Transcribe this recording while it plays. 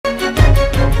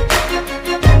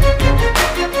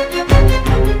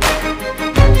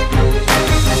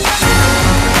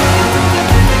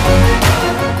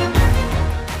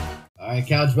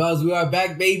Couch Bros. We are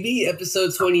back, baby.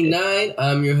 Episode 29.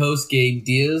 I'm your host, Gabe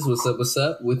Diaz. What's up, what's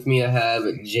up? With me, I have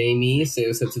Jamie. Say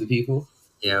what's up to the people.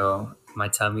 Yo, my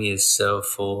tummy is so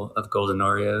full of golden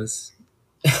Oreos.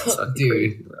 Dude,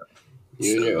 crazy, bro.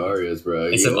 You and your Oreos, bro.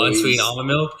 And some unsweetened almond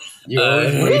milk.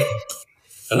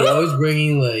 You're always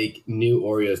bringing, like, new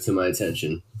Oreos to my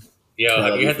attention. Yo,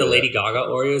 have you had the Lady Gaga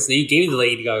Oreos? You gave me the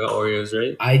Lady Gaga Oreos,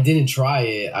 right? I didn't try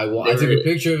it. I took a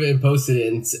picture of it and posted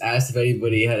it and asked if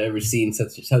anybody had ever seen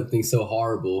something so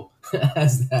horrible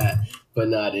as that. But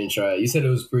no, I didn't try it. You said it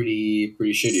was pretty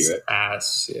shitty, right?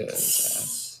 Ass, yeah,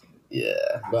 ass.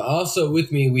 Yeah. But also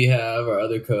with me, we have our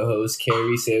other co-host,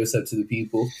 Carrie. Say what's up to the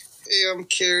people. Hey, I'm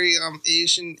Carrie. I'm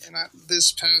Asian, and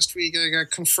this past week I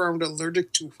got confirmed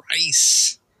allergic to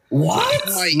rice. What?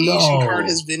 My Asian card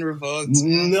has been revoked.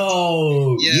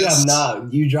 No, yes. You have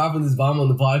not. You dropping this bomb on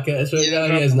the podcast right now?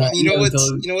 He has not. You know what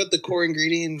the core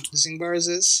ingredient in Zing bars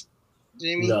is,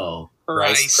 Jamie? No.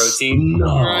 Rice protein.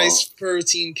 No. Rice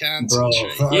protein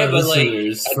concentrate. Bro, yeah, but like,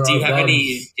 do you have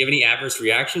any adverse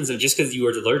reactions? And just because you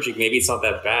were allergic, maybe it's not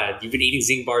that bad. You've been eating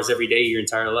Zing bars every day your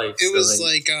entire life. It was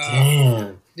like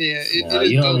damn. Yeah,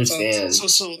 you don't understand.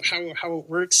 So how it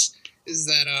works is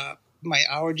that my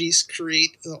allergies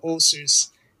create the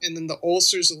ulcers, and then the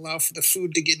ulcers allow for the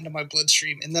food to get into my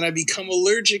bloodstream, and then I become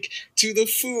allergic to the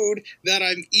food that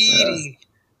I'm eating.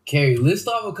 Carrie, list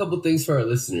off a couple things for our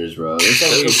listeners, bro. List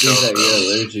off a couple things that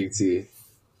you're allergic to.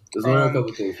 There's one a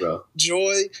couple things, bro.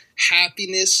 Joy,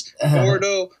 happiness,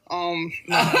 ordo.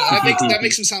 That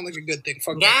makes him sound like a good thing.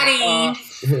 Fuck that.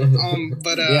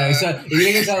 But you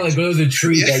make it sound like those are a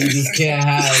treat that you just can't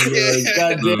have. You're like,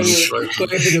 God damn it! Go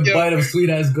ahead and take a bite of sweet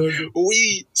ass garbage.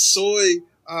 Wheat, soy.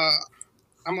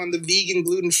 I'm on the vegan,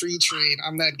 gluten-free train.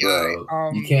 I'm that guy.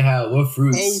 Bro, you can't have what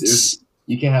fruits? Oats.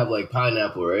 You can have like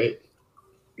pineapple, right?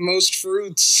 Most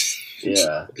fruits.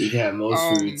 Yeah, you can have most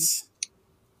fruits.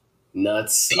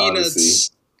 Nuts, peanuts,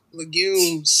 obviously.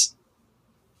 legumes.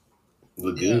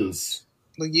 Legumes.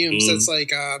 Yeah. Legumes. That's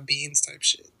like beans type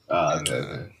shit. Okay.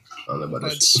 I don't know about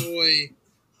that. Soy.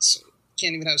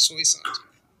 Can't even have soy sauce.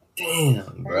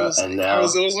 Damn, bro. I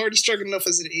was already struggling enough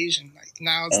as an Asian. Like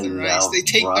now it's the rice. They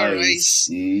take the rice.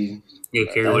 Dude. Yeah,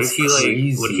 Carrie, what if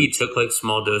he took like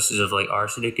small doses of like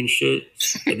arsenic and shit,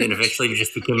 and then eventually you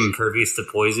just become impervious to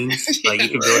poison? Like you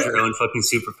could build your own fucking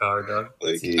superpower, dog.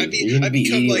 Like I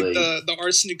become like the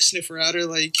arsenic sniffer outer.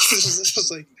 Like I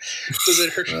was like, does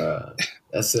it hurt?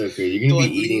 That's so crazy. You're gonna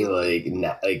be eating like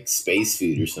space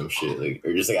food or some shit, like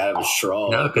or just like out of a straw.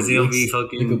 No, because you'll be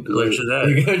fucking allergic to that.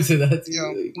 You're going to that too.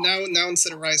 Yo, now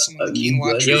instead of rice, I'm on the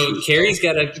quinoa. Yo, Carrie's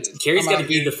gotta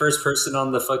be the first person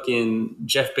on the fucking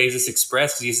Jeff Bezos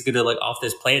Express because he's gonna like off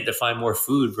this planet to find more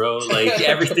food, bro. Like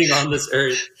everything on this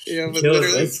earth. Yeah, but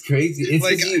literally, that's crazy. It's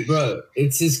like, bro.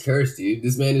 It's his curse, dude.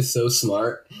 This man is so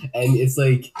smart, and it's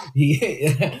like he.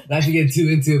 Not to get too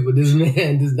into it, but this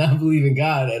man does not believe in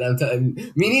God, and I'm telling.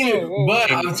 Me neither,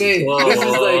 but I'm saying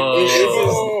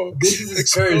this is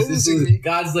his curse. This is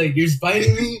God's like, you're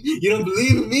spiting me? You don't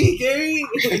believe in me, Gary?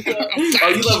 Oh,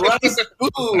 you love rice?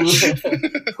 Boom.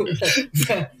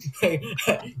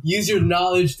 Use your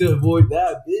knowledge to avoid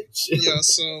that, bitch.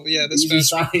 Yeah, this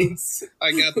past week,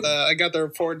 I got the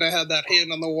report and I had that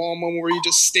hand on the wall moment where you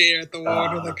just stare at the wall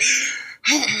and you're like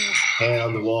hand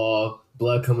on the wall.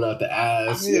 Blood coming out the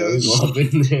ass. Yeah, in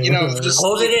there. Just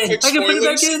hold it in. I can put it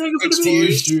back in. I can put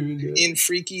it in. In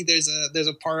Freaky, there's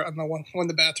a part on the when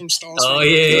the bathroom stalls. Oh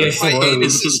yeah. My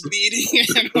anus is bleeding,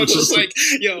 and I'm just like,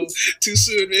 yo, too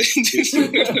soon, man. Too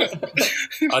soon. I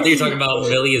think you're talking about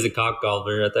Millie as a cock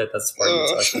gobbler. I thought that's the part you're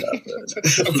talking about.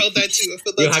 I felt that too.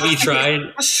 Have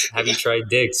you tried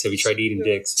dicks? Have you tried eating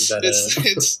dicks? Is that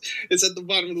it's at the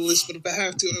bottom of the list, but if I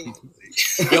have to, I will.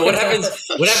 Yo, what happens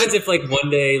if like one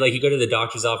day like you go to the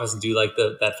doctor's office and do like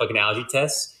that fucking allergy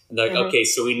test and they're like, okay,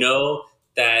 so we know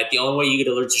that the only way you get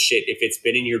allergic to shit if it's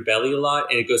been in your belly a lot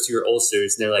and it goes to your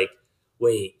ulcers, and they're like,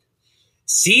 wait,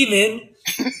 semen?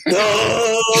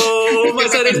 No, my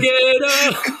son is good.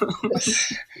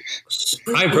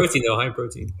 High protein though, high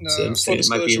protein. No, full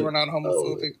disclosure, we're not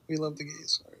homophobic. We love the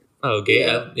gays. Oh, gay.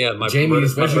 Yeah. My Jamie brother,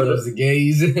 especially loves the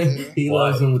gays. He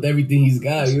loves them with everything he's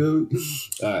got, yo.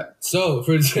 All right. So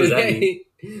for today,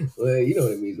 well, you know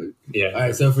what it means. Like, yeah. All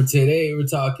right. So for today, we're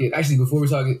talking. Actually, before we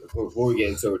get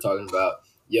into it, we're talking about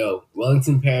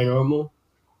Wellington Paranormal.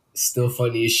 Still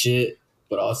funny as shit,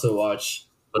 but also watch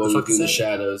What We Do in the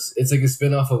Shadows. It's like a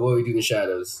spinoff of What We Do in the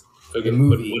Shadows. Okay, the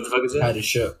movie. What the fuck is that? Had a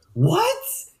show. What,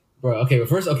 bro? Okay, but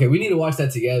first, we need to watch that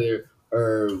together.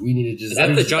 Or we need to just... Is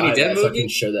that the Johnny Depp movie? So I can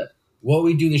show that. What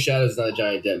We Do in the Shadows is not a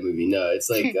Johnny Depp movie. No, it's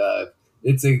like...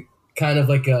 it's a kind of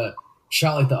like a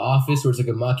shot like The Office, where it's like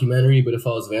a mockumentary, but it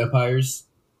follows vampires.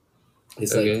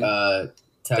 It's like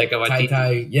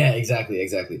Tai. Yeah,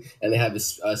 exactly. And they have a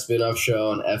spin-off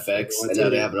show on FX, and now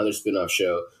they have another spin-off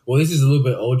show. Well, this is a little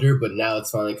bit older, but now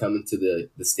it's finally coming to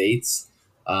the States.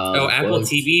 Apple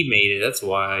TV made it. That's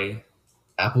why.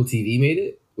 Apple TV made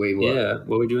it? Wait, what? Yeah,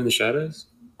 What We Do in the Shadows?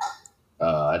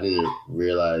 I didn't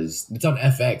realize. It's on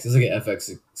FX. It's like an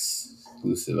FX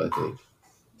exclusive, I think.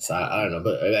 So I don't know,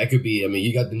 but that could be. I mean,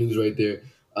 you got the news right there.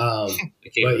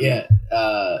 But yeah,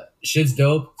 shit's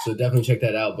dope. So definitely check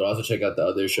that out. But also check out the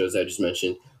other shows I just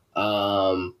mentioned.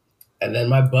 And then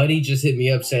my buddy just hit me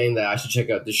up saying that I should check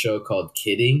out the show called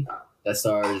Kidding. That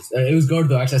stars. It was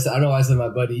Gordo. Actually, I don't know why I said my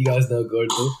buddy. You guys know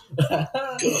Gordo.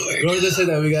 Gordo said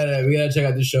that we gotta check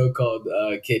out the show called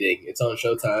Kidding. It's on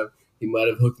Showtime. He might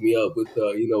have hooked me up with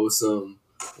with some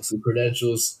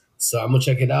credentials. So I'm gonna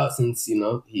check it out since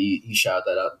he shouted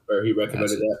that out or he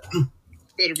recommended that.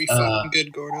 Better be fucking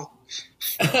good, Gordo.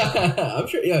 I'm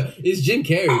sure. Yeah, it's Jim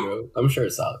Carrey, bro. I'm sure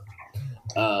it's solid.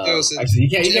 Actually, you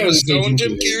can't really say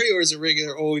Jim Carrey, or is it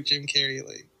regular old Jim Carrey?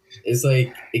 Like it's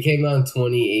like it came out in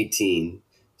 2018.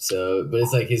 So, but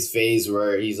it's like his phase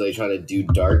where he's like trying to do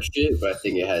dark shit, but I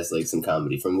think it has like some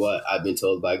comedy. From what I've been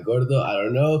told by Gordo, I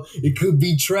don't know. It could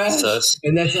be trash,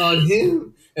 and that's on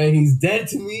him, and he's dead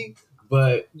to me.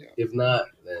 But if not,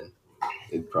 then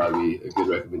it'd probably be a good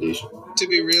recommendation. To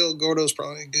be real, Gordo's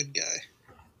probably a good guy.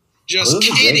 Just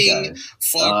kidding.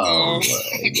 Fuck off.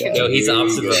 Yo, he's the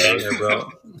opposite of a banger,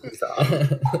 bro.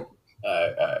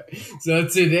 All right. So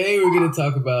today we're going to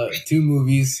talk about two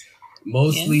movies,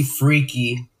 mostly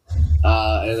freaky.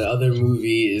 And the other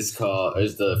movie is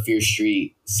the Fear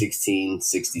Street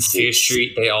 1666. Fear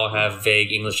Street, they all have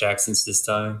vague English accents this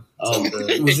time.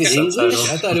 Was it English?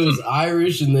 I thought it was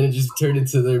Irish, and then it just turned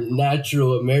into their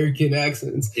natural American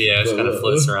accents. Yeah, it kind of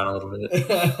floats around a little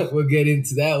bit. We'll get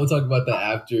into that. We'll talk about that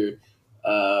after.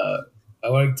 I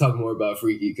want to talk more about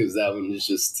Freaky because that one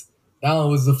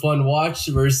was a fun watch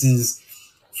versus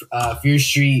Fear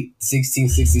Street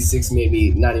 1666 made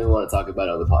me not even want to talk about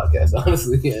it on the podcast.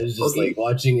 Honestly, it was just like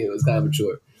watching it was kind of a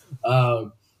chore.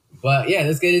 But yeah,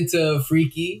 let's get into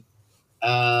Freaky.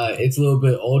 It's a little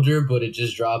bit older, but it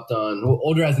just dropped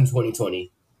older as in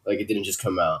 2020. Like it didn't just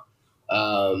come out.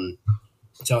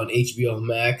 It's on HBO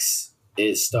Max.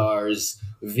 It stars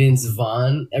Vince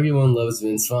Vaughn. Everyone loves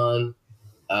Vince Vaughn.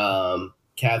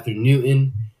 Catherine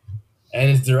Newton. And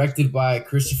it's directed by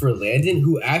Christopher Landon,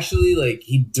 who actually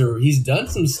he's done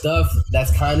some stuff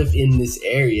that's kind of in this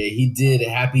area. He did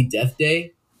Happy Death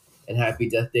Day and Happy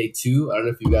Death Day 2. I don't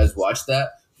know if you guys watched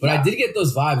that, but I did get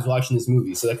those vibes watching this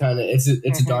movie. So that kind of it's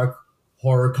a dark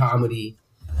horror comedy.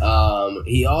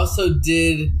 He also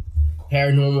did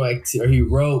he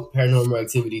wrote Paranormal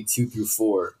Activity 2 through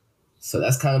 4. So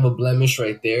that's kind of a blemish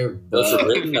right there. Those are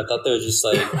written. I thought they just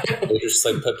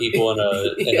put people in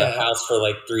a house for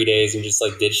like 3 days and just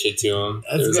like did shit to them.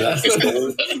 That's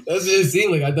what it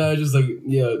seemed like. I thought it was just like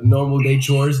normal day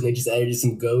chores, and they just added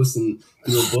some ghosts and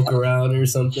do a book around or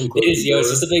something. It's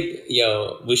just a big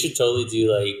we should totally do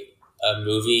like a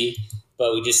movie,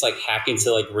 but we just like hack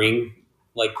into like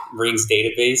Ring's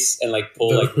database and like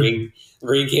pull like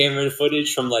Ring camera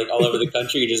footage from like all over the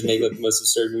country and just make like the most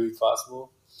absurd movie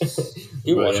possible.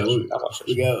 People watch it.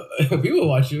 People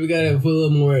watch it. We gotta put a little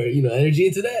more, energy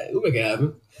into that. We'll make it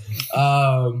happen.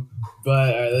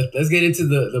 But let's get into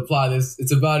the plot.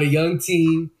 It's about a young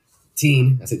teen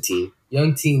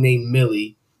named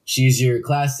Millie. She's your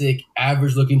classic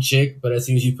average-looking chick, but as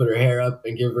soon as you put her hair up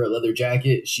and give her a leather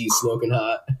jacket, she's smoking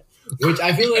hot. Which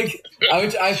I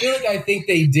think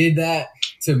they did that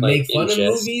to make fun of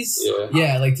movies.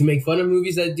 Yeah, like to make fun of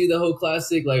movies that do the whole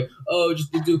classic, like, oh,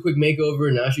 just do a quick makeover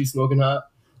and now she's smoking hot.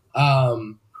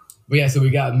 But yeah, so we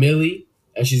got Millie,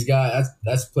 and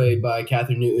that's played by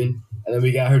Catherine Newton. And then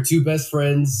we got her two best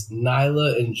friends,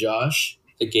 Nyla and Josh.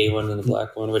 The gay one and the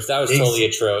black one, which that was totally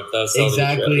a trope. That was totally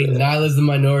exactly. A trope, yeah. Nyla's the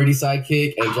minority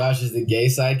sidekick, and Josh is the gay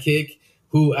sidekick,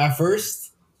 who at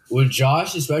first, with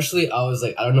Josh especially, I was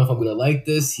like, I don't know if I'm going to like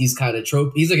this. He's kind of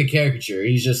trope. He's like a caricature.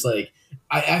 He's just like,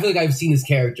 I feel like I've seen his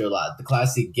character a lot. The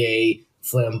classic gay,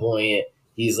 flamboyant.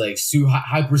 He's like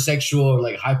hypersexual and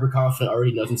like hyper confident,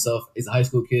 already knows himself. He's a high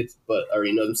school kid, but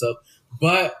already knows himself.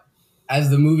 But as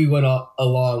the movie went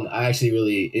along, I actually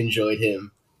really enjoyed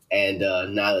him and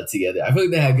Nyla together. I feel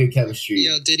like they had good chemistry.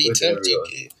 Yeah, did he tempt you,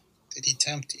 Gabe? Did he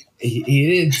tempt you? He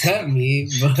didn't tempt me,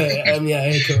 but I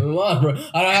mean, come on, bro.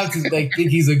 I don't have to think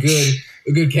he's a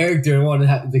good character and want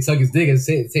to suck his dick at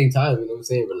the same time. You know what I'm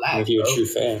saying? Relax. If you're a true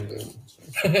fan, bro.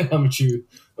 I'm a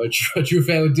true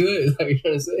fan would do it. Is that what you're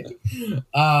trying to say?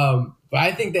 But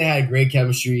I think they had great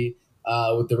chemistry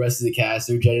with the rest of the cast.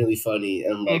 They're generally funny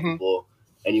and likable,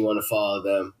 and you want to follow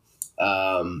them.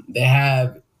 They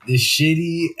have the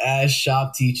shitty ass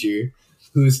shop teacher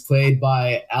who's played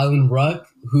by Alan Ruck,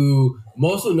 who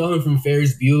most will know him from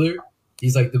Ferris Bueller.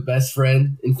 He's like the best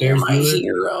friend in Ferris Bueller.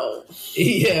 Hero.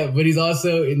 Yeah, but he's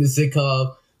also in the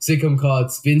sitcom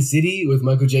called Spin City with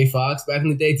Michael J. Fox back in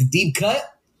the day. It's a deep cut,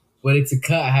 but it's a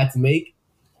cut I had to make.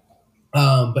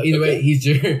 But either way, he's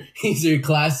your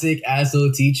classic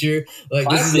asshole teacher. Like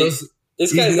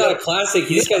this guy's not a classic.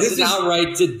 This guy's an outright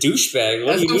douchebag.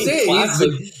 What do you mean classic?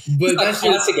 But that's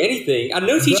classic anything.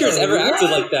 No teacher has ever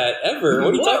acted like that ever.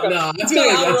 What are you talking about? This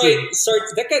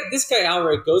guy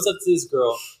outright goes up to this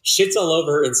girl, shits all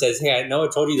over her, and says, "Hey, I know I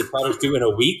told you the product's due in a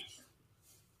week.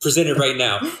 Present it right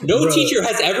now." No teacher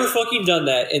has ever fucking done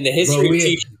that in the history of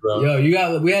teaching, bro.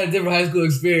 Yo, we had a different high school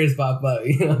experience pop up.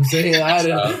 You know what I'm saying? I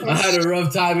had a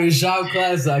rough time in shop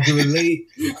class, so I can relate.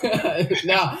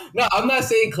 No, I'm not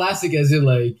saying classic as in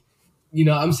like, you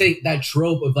know, I'm saying that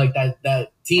trope of like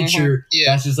that teacher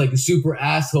that's just like a super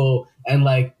asshole and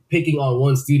like picking on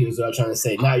one student is what I'm trying to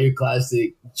say. Not your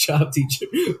classic shop teacher.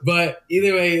 But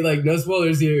either way, like no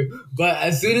spoilers here. But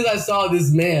as soon as I saw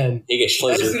this man, as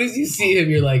soon as you see him,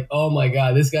 you're like, oh my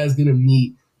God, this guy's gonna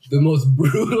meet the most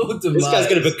brutal demise. This guy's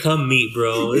gonna become meat,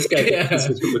 bro. This guy,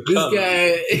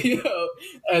 you know,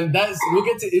 and we'll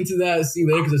get into that scene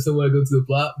later because I still want to go to the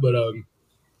plot. But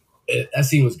that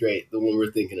scene was great, the one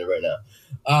we're thinking of right now.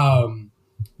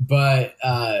 But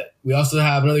we also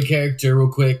have another character, real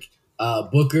quick,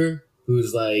 Booker,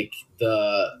 who's like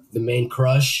the main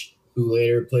crush, who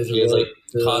later plays a role. Like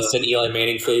constant Eli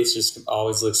Manning face, just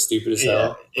always looks stupid as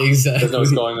hell. Exactly. Doesn't know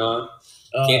what's going on.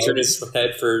 Can't turn his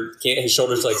head his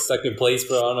shoulders like stuck in place,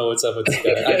 bro. I don't know what's up with this guy.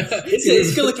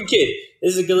 It's a good looking kid.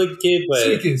 This is a good looking kid, but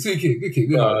sweet kid, good kid.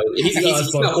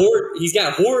 He's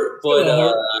got Hort, but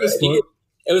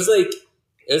it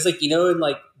was like you know in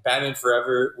like Batman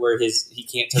Forever where he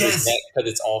can't touch his neck because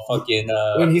it's all fucking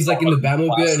when he's like in the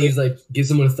Batmobile and he's like gives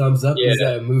someone a thumbs up, he's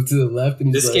that move to the left,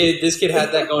 and this kid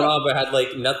had that going on, but had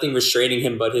like nothing restraining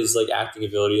him but his like acting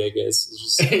ability, I guess.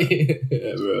 It's just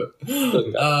yeah,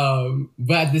 bro.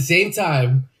 But at the same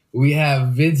time, we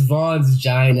have Vince Vaughn's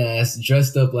giant ass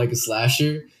dressed up like a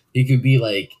slasher. He could be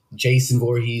like Jason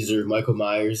Voorhees or Michael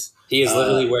Myers. He is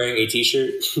literally wearing a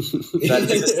t-shirt. That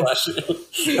is a slasher.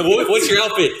 What's your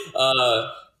outfit?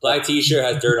 Black t-shirt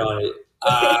has dirt on it.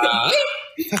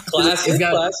 Classic. It's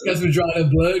got some drawn in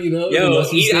blood, you know. Yo,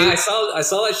 I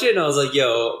saw that shit and I was like,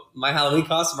 yo, my Halloween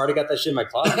costume, I already got that shit in my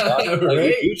closet. Like,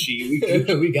 right?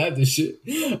 Gucci. We got this shit.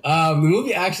 The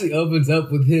movie actually opens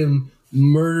up with him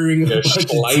murdering a bunch of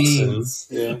teens.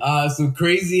 Yeah. Some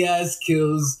crazy ass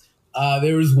kills.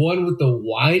 There was one with the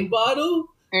wine bottle.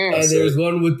 And there was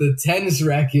one with the tennis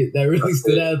racket that really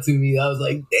stood out to me. I was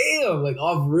like, damn, like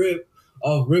off rip,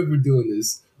 we're doing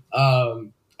this. I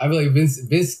feel like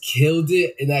Vince killed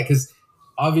it in that because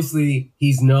obviously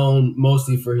he's known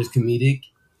mostly for his comedic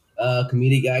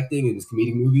acting and his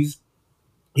comedic movies.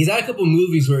 He's had a couple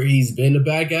movies where he's been a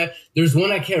bad guy. There's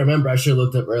one I can't remember. I should have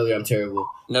looked up earlier. I'm terrible.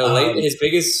 No, his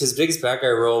biggest bad guy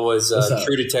role was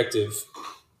True Detective.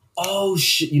 Oh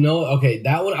shit! You know, okay,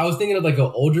 that one I was thinking of like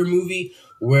an older movie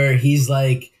where he's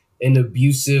like an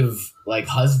abusive like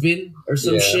husband or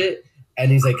some shit. And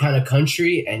he's like kind of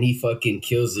country, and he fucking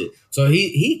kills it. So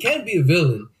he can be a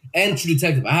villain and True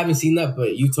Detective. I haven't seen that,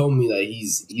 but you told me that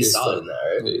he's solid in that,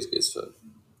 right? Yeah, he's good as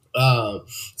fuck.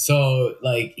 So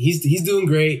like he's doing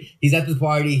great. He's at the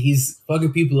party. He's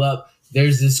fucking people up.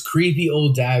 There's this creepy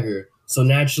old dagger. So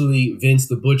naturally, Vince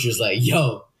the Butcher's like,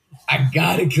 yo, I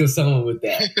gotta kill someone with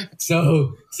that.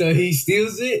 so he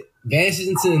steals it, vanishes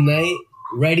into the night,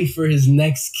 ready for his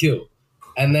next kill.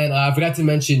 And then I forgot to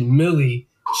mention Millie.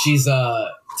 She's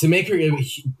to make her a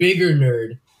bigger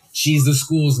nerd, she's the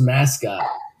school's mascot.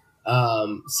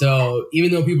 So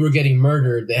even though people are getting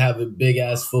murdered, they have a big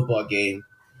ass football game.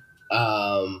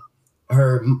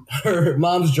 Her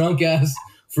mom's drunk ass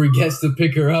forgets to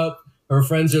pick her up. Her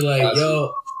friends are like,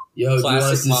 yo, do you want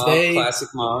us to stay?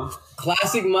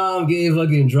 Classic mom getting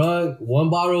fucking drunk, one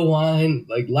bottle of wine,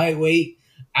 like lightweight,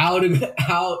 out,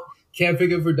 can't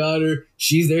pick up her daughter.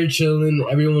 She's there chilling.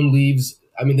 Everyone leaves.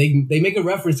 I mean, they make a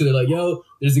reference to it, like, yo,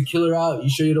 there's a killer out. You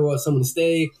sure you don't want someone to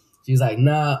stay? She's like,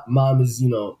 nah, mom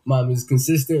is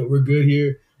consistent. We're good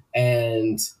here.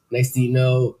 And next thing you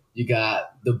know, you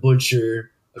got the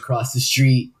butcher across the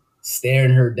street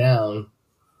staring her down,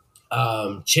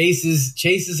 chases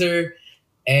her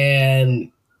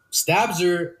and stabs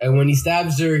her. And when he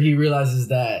stabs her, he realizes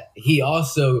that he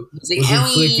also was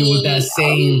inflicted with that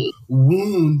same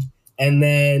wound. And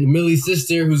then Millie's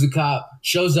sister, who's a cop,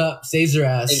 shows up, saves her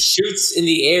ass, and shoots in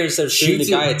the air instead of shooting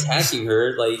the guy attacking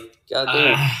her. Like,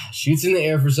 goddamn. Shoots in the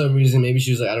air for some reason. Maybe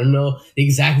she was like, I don't know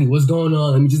exactly what's going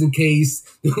on. Let me just in case.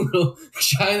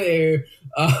 Shot in the air.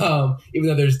 Even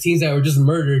though there's teens that were just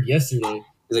murdered yesterday.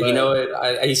 He's like, you know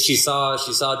what? She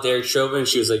saw Derek Chauvin.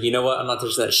 She was like, you know what? I'm not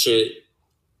touching that shit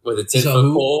with a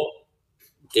 10-foot pole.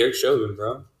 Derek Chauvin,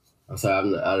 bro. I'm sorry. I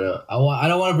don't know. I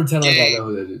don't want to pretend like I know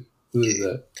who that is. Who is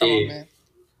that? Come on, man.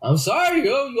 I'm sorry,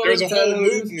 yo. There's a whole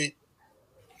movement.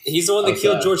 He's the one that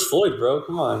killed George Floyd, bro.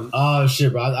 Come on. Oh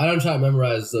shit, bro. I don't try to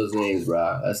memorize those names,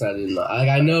 bro. That's not even. Like,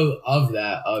 I know of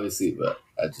that, obviously, but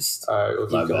I just. All right, we'll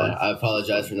keep going. I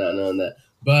apologize for not knowing that.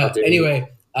 But anyway,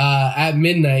 at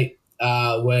midnight,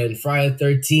 when Friday the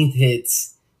 13th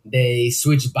hits, they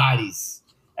switch bodies,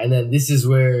 and then this is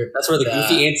where that's where the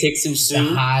goofy antics ensue.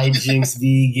 The hijinks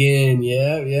begin.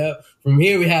 Yeah. From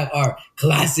here, we have our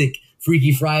classic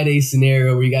Freaky Friday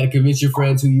scenario where you got to convince your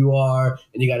friends who you are,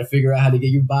 and you got to figure out how to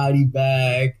get your body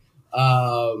back.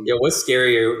 What's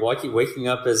scarier, waking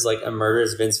up as like a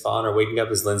murderous Vince Vaughn or waking up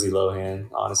as Lindsay Lohan?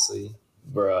 Honestly,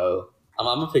 bro, I'm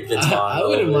gonna pick Vince Vaughn. I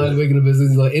wouldn't mind waking up as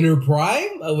Lindsay Lohan in her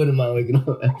prime. I wouldn't mind waking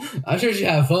up. I'm sure she'd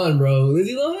have fun, bro.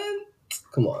 Lindsay Lohan,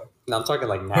 come on. No, I'm talking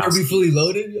like Her be fully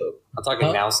loaded, yo. I'm talking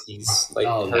Nowskis. Like,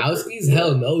 Nowskis?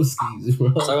 Hell no skis, bro.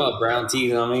 I'm talking about brown teeth,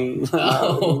 you know what I mean?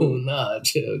 Oh, nah,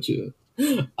 chill.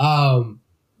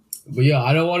 But yeah,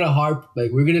 I don't want to harp.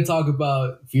 Like, we're gonna talk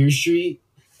about Fear Street,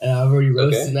 and I've already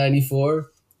roasted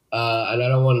 94, and I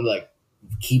don't want to like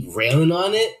keep railing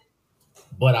on it,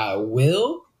 but I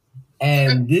will.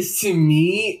 And this to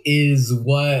me is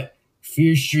what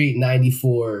Fear Street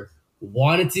 94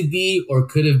 wanted to be or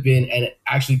could have been, and it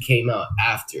actually came out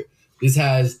after. This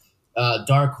has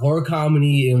dark horror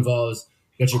comedy. It involves,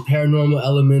 you got your paranormal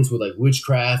elements with like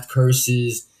witchcraft,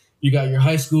 curses. You got your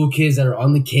high school kids that are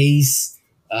on the case.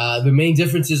 The main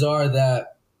differences are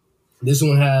that this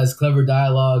one has clever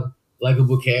dialogue,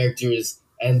 likable characters,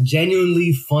 and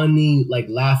genuinely funny, like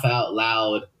laugh out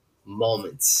loud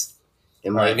moments.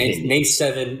 In my opinion. Name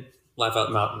 7 laugh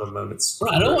out loud moments.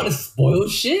 Bro, I don't want to spoil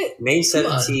shit. Name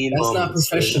 17 That's moments. not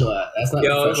professional. That's not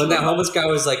professional. When that homeless guy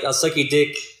was like, I'll suck your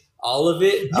dick, all of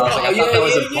it. I was like, I thought that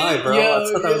was implied, bro.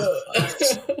 I thought that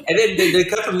was... And then they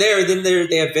cut from there. Then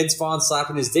they have Vince Vaughn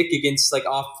slapping his dick against, like,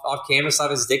 off camera,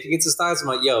 slapping his dick against his thighs. I'm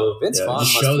like, yo, Vince Vaughn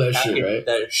must show that shit, right?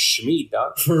 That schmeat,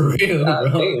 dog. For real,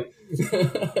 bro.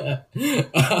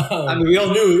 I mean, we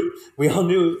all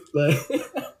knew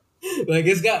it. Like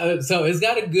it's got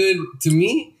a good, to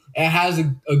me, it has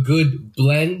a good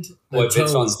blend. What,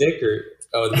 Vince Vaughn's dick or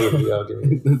the movie?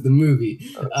 Okay. The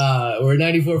movie. Where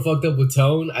 94 fucked up with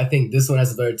tone, I think this one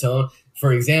has a better tone.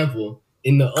 For example,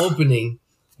 in the opening,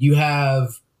 you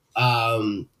have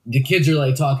the kids are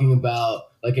like talking about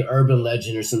like an urban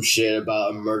legend or some shit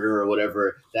about a murder or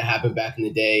whatever that happened back in the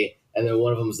day. And then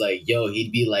one of them was like, yo,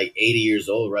 he'd be like 80 years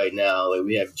old right now. Like,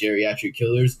 we have geriatric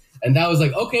killers. And that was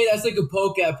like, okay, that's like a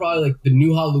poke at probably like the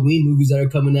new Halloween movies that are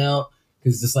coming out.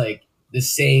 Because it's like the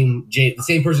same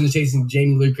person that's chasing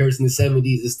Jamie Lee Curtis in the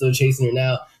 70s is still chasing her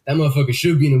now. That motherfucker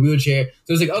should be in a wheelchair.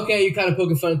 So it's like, okay, you're kind of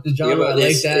poking fun at the genre. I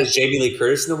like that. Is Jamie Lee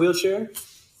Curtis in a wheelchair?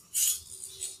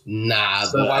 Nah,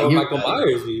 so why would Michael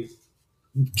Myers be?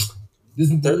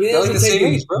 They're like the same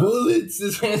age, bro. Bullets.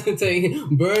 This man's been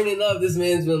taking burning up. This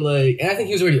man's been like, and I think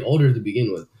he was already older to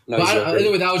begin with. No, but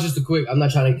anyway, that was just a quick. I'm not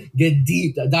trying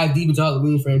to dive deep into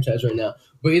Halloween franchise right now.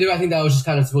 But either I think that was just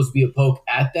kind of supposed to be a poke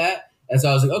at that, and so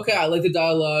I was like, okay, I like the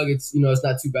dialogue. It's it's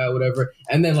not too bad, whatever.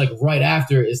 And then like right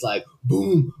after, it's like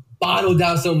boom, bottle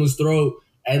down someone's throat,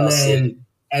 and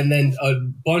then a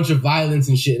bunch of violence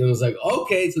and shit. And it was like,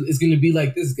 okay, so it's gonna be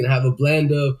like this. It's gonna have a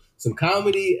blend of some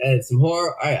comedy and some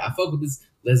horror. All right, I fuck with this.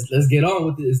 Let's get on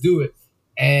with it. Let's do it.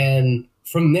 And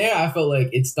from there, I felt like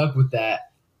it stuck with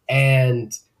that.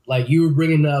 And like you were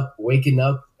bringing up waking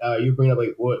up. You were bringing up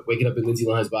like waking up in Lindsay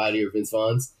Lohan's body or Vince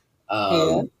Vaughn's,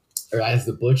 or as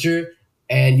the butcher.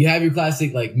 And you have your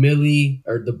classic like Millie,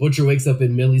 or the butcher wakes up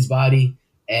in Millie's body,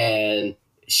 and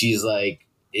she's like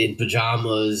in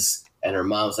pajamas. And her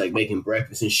mom's like making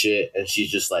breakfast and shit, and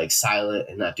she's just like silent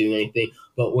and not doing anything.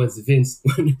 But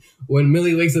when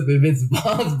Millie wakes up in Vince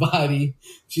Vaughn's body,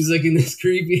 she's like in this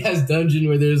creepy ass dungeon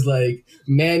where there's like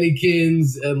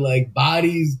mannequins and like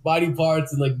body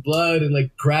parts and like blood and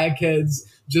like crackheads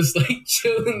just like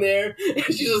chilling there. And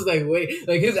she's just like, wait,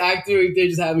 like his actor right there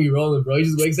just had me rolling, bro. He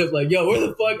just wakes up like, yo, where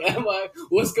the fuck am I?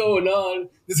 What's going on?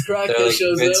 This crackhead like,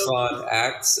 shows Vince up. Vaughn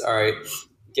acts, all right.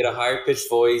 Get a higher pitched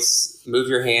voice, move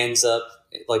your hands up,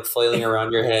 like flailing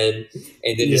around your head,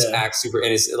 and then just act super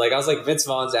innocent. Like I was like Vince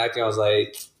Vaughn's acting. I was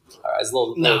like, all right, it's a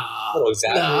little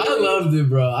exaggerated. Nah, I loved it,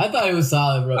 bro. I thought it was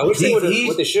solid, bro. I wish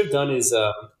what they should have done is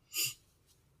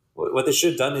what they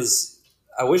should have done is,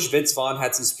 I wish Vince Vaughn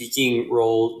had some speaking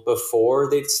role before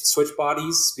they switched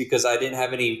bodies, because I didn't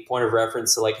have any point of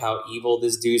reference to like how evil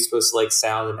this dude's supposed to like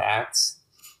sound and act.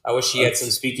 I wish he had some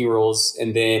speaking roles,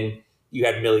 and then you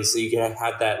had Millie, so you could have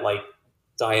had that like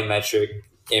diametric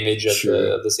image of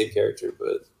the same character.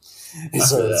 But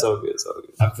it's all good.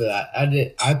 After that,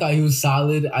 I thought he was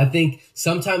solid. I think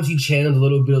sometimes he channeled a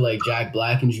little bit of like Jack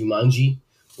Black in Jumanji,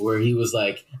 where he was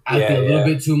like acting a little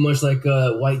bit too much like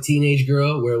a white teenage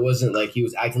girl, where it wasn't like he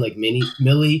was acting like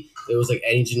Millie. It was like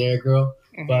any generic girl.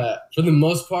 Mm-hmm. But for the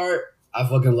most part, I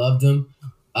fucking loved him.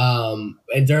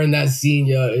 And during that scene,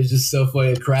 it's just so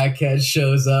funny. A crackhead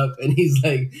shows up and he's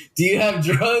like, "Do you have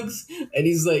drugs?" And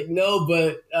he's like, "No,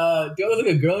 but do I look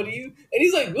like a girl to you?" And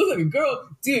he's like, "Look like a girl?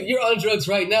 Dude, you're on drugs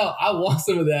right now. I want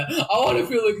some of that. I want to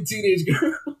feel like a teenage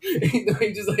girl." And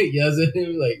he just like yells at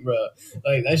him, like, bro,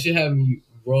 like that should have me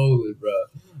rolling, bro.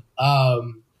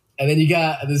 And then you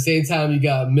got, at the same time, you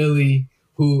got Millie,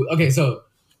 who, okay, so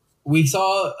we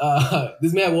saw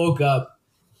this man woke up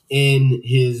in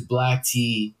his black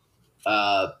tee,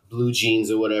 blue jeans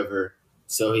or whatever.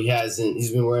 So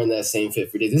he's been wearing that same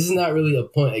fit for days. This is not really a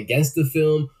point against the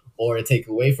film or a take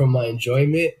away from my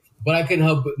enjoyment, but I couldn't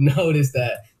help but notice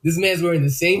that this man's wearing the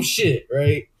same shit,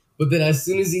 right? But then as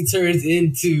soon as he turns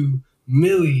into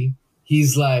Millie,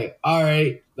 he's like, all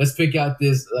right, let's pick out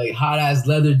this like hot ass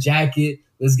leather jacket.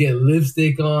 Let's get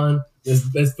lipstick on.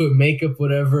 Let's put makeup,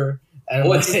 whatever.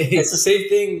 It's the same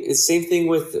thing. It's the same thing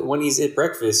with when he's at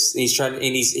breakfast. And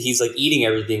he's like eating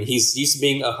everything. He's used to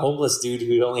being a homeless dude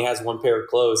who only has one pair of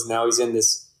clothes. Now he's in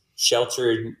this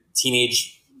sheltered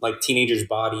teenager's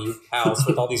body house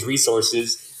with all these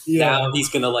resources. Yeah. Now he's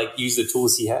gonna like use the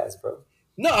tools he has, bro.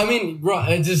 No, I mean, bro,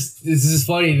 it's just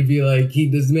funny to be like,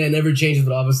 this man never changes,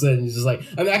 but all of a sudden he's just like,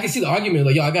 I mean, I can see the argument,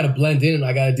 like, yo, I gotta blend in and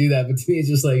I gotta do that. But to me, it's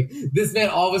just like, this man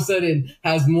all of a sudden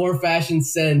has more fashion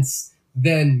sense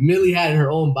than Millie had in her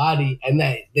own body, and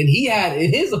than he had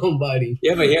in his own body.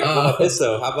 Yeah, but how about this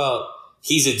though? How about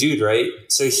he's a dude, right?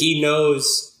 So he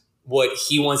knows what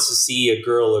he wants to see a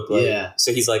girl look like. Yeah.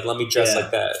 So he's like, let me dress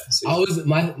like that. So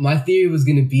my theory was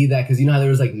gonna be that, because you know how there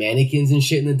was like mannequins and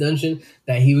shit in the dungeon,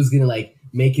 that he was gonna like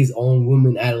make his own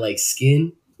woman out of like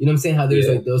skin. You know what I'm saying? How there's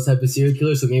like those type of serial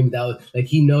killers. So maybe that was like,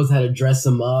 he knows how to dress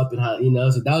them up and how, you know,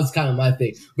 so that was kind of my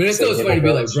thing. But it's still funny to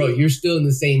be like, bro, you're still in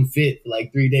the same fit for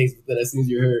like 3 days. But then as soon as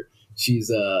you're hurt,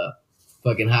 she's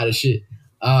fucking hot as shit.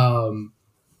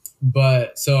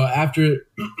 But so after,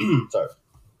 sorry,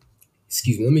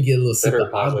 excuse me, let me get a little sip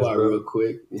of agua real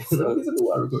quick. Let me sip of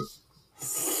water real quick.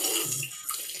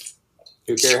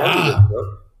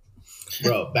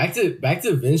 Bro, back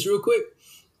to Vince real quick.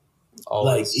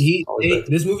 Always,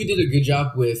 this movie did a good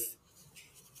job with.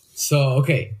 So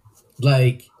okay,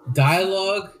 like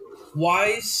dialogue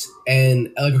wise, and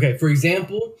like okay, for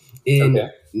example, in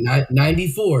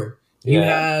 94, you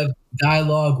have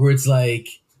dialogue where it's like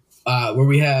where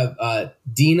we have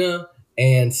Dina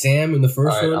and Sam in the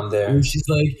first one. I'm there. Where she's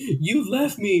like, "You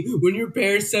left me when your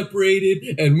parents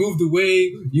separated and moved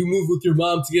away. You moved with your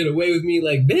mom to get away with me."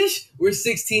 Like, bitch, we're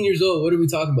 16 years old. What are we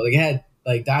talking about? Like, it had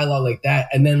like dialogue like that,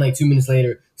 and then like 2 minutes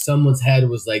later, someone's head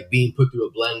was like being put through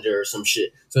a blender or some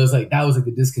shit. So it's like that was like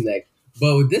the disconnect.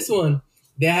 But with this one,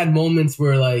 they had moments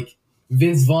where like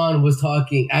Vince Vaughn was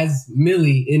talking as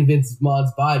Millie in Vince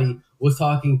Vaughn's body was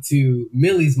talking to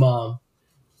Millie's mom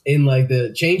in like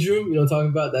the change room. You know, talking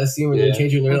about that scene where they're in the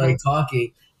change room, they're like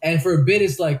talking, and for a bit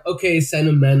it's like okay,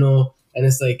 sentimental, and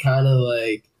it's like kind of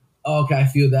like, oh, okay, I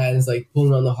feel that, and it's like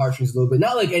pulling on the heartstrings a little bit.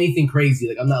 Not like anything crazy.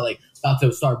 Like I'm not like about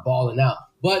to start bawling out,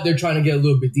 but they're trying to get a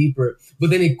little bit deeper. But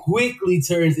then it quickly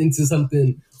turns into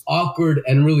something awkward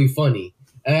and really funny.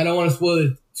 And I don't want to spoil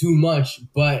it too much,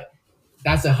 but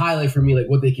that's a highlight for me. Like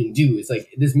what they can do. It's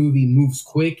like this movie moves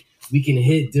quick. We can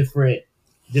hit different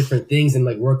things and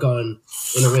like work on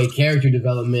in a way character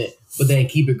development, but then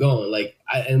keep it going. Like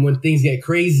and when things get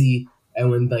crazy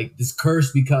and when like this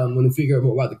curse when we figure out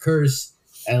more about the curse.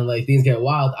 And like things get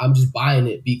wild, I'm just buying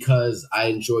it because I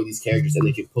enjoy these characters and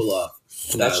they can pull off.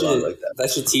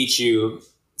 That should teach you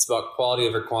it's about quality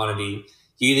over quantity.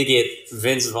 You either get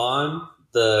Vince Vaughn,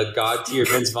 the god tier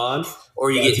Vince Vaughn, or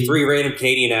you get 3 random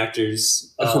Canadian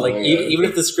actors. Even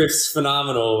if the script's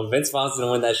phenomenal, Vince Vaughn's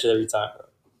gonna win that shit every time.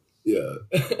 Yeah.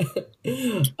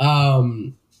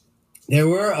 There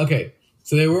were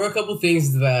a couple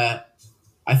things that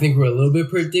I think we're a little bit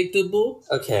predictable.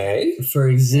 Okay. For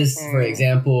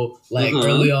example, like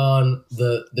early on,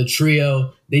 the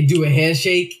trio, they do a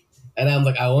handshake, and I'm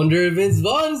like, I wonder if Vince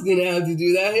Vaughn's gonna have to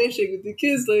do that handshake with the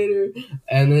kids later.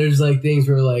 And there's like things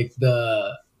where like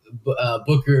the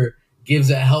Booker gives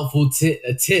a helpful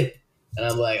tip and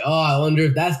I'm like, oh, I wonder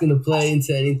if that's gonna play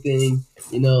into anything,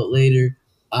 later.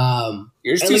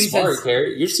 You're just too smart,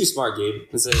 Garrett. You're just too smart, Gabe.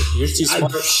 You're just too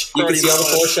smart. You can see all the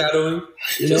foreshadowing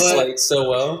so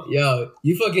well. Yo,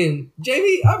 you fucking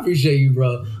Jamie, I appreciate you,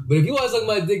 bro. But if you want to suck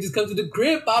my dick, just come to the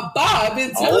crib. I've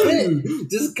been telling you,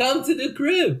 just come to the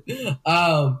crib.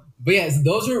 But yeah, so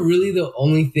those are really the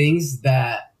only things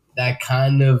that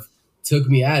kind of took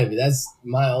me out of it. That's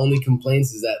my only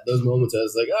complaints, is that those moments I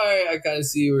was like, all right, I kind of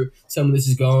see where some of this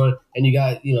is going. And you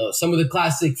got, some of the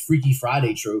classic Freaky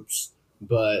Friday tropes,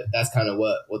 but that's kind of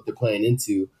what they're playing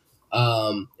into.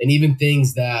 And even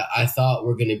things that I thought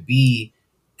were going to be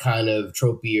kind of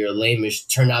tropey or lamish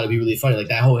turned out to be really funny. Like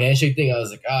that whole handshake thing, I was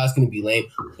like, it's going to be lame.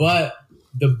 But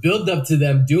the build up to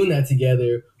them doing that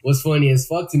together was funny as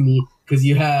fuck to me, because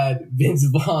you had Vince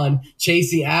Vaughn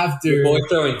chasing after... Your boy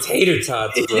throwing tater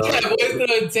tots, bro. Yeah, boy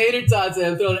throwing tater tots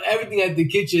and throwing everything at the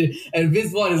kitchen, and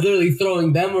Vince Vaughn is literally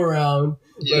throwing them around.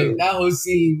 Yeah. Like, that whole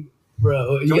scene...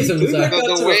 Bro,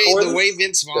 the way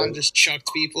Vince Vaughn just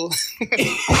chucked people,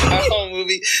 that whole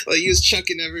movie, like he was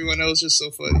chucking everyone else, just so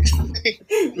funny.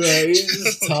 Bro, he's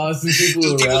just tossing people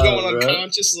just around. People going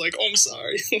unconscious, like, oh, I'm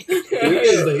sorry.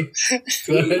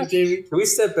 Go ahead, Jamie. Can we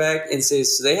step back and say,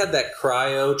 so they had that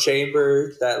cryo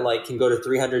chamber that like can go to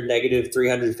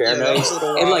 -300 Fahrenheit,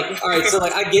 and like, all right, so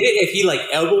like I get it if he like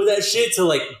elbowed that shit to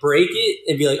like break it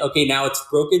and be like, okay, now it's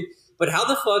broken. But how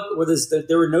the fuck were this?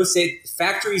 There were no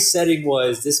factory setting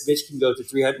was this bitch can go to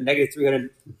 -300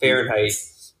 Fahrenheit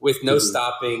with no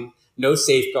stopping, no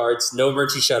safeguards, no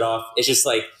emergency shut off. It's just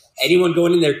like anyone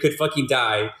going in there could fucking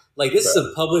die. Like this is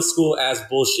some public school ass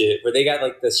bullshit where they got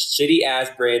like the shitty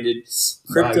ass branded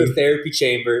cryptotherapy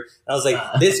chamber. And I was like,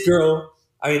 this girl.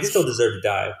 I mean, this girl deserved to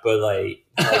die, but like,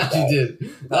 you did.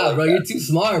 Nah, bro, you're too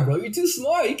smart, bro. You're too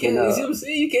smart. You can't. You see what I'm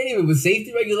saying? You can't even with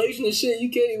safety regulation and shit.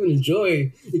 You can't even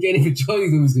enjoy. You can't even enjoy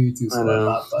these movies. You're too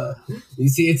smart, Papa. You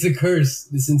see, it's a curse.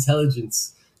 This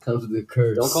intelligence comes with a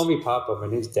curse. Don't call me Papa. My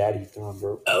name's Daddy. Come on,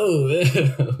 bro. Oh,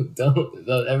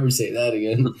 don't ever say that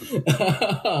again.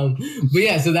 But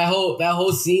yeah, so that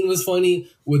whole scene was funny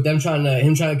with them trying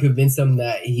to convince them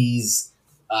that he's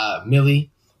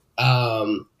Millie.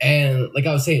 And like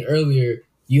I was saying earlier,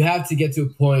 you have to get to a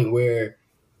point where,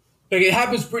 like, it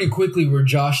happens pretty quickly where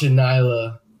Josh and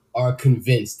Nyla are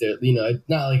convinced. They're, it's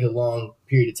not like a long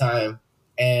period of time,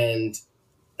 and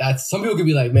that's some people could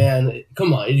be like, man,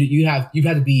 come on, you've had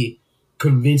to be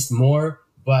convinced more.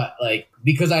 But like,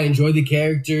 because I enjoy the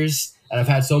characters and I've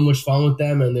had so much fun with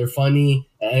them and they're funny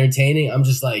and entertaining, I'm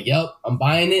just like, yep, I'm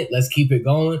buying it. Let's keep it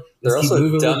going. They're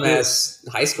also dumbass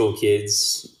high school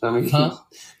kids. I mean,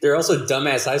 they're also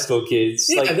dumbass high school kids.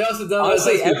 Yeah, like, they're also dumbass.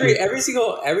 Honestly, every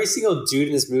single dude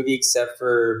in this movie except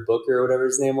for Booker or whatever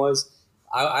his name was,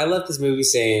 I left this movie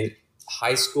saying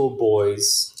high school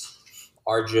boys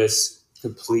are just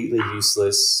completely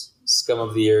useless, scum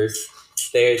of the earth.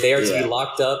 They are to be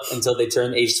locked up until they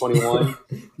turn age 21,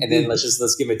 and then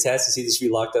let's give them a test to see if they should be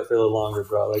locked up for a little longer,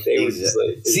 bro. Like they were just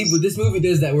like. See, but this movie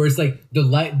does that where it's like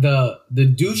the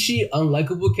douchey,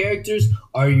 unlikable characters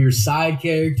are your side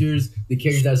characters, the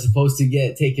characters that are supposed to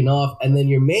get taken off, and then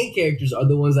your main characters are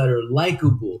the ones that are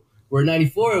likable. Where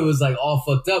 94 it was like all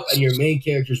fucked up, and your main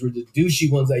characters were the douchey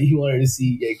ones that you wanted to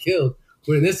see get killed.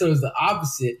 Where this one was the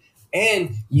opposite,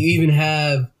 and you even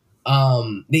have.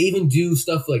 They even do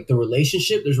stuff like the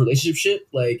relationship. There's relationship shit.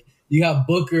 Like you have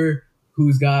Booker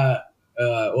who's got,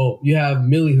 you have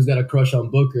Millie who's got a crush on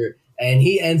Booker, and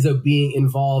he ends up being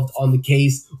involved on the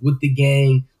case with the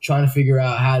gang, trying to figure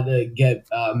out how to get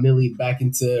Millie back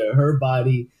into her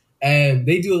body. And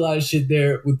they do a lot of shit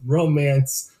there with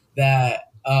romance that,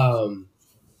 like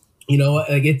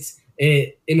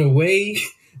it in a way,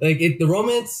 like the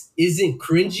romance isn't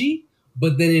cringy.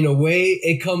 But then in a way,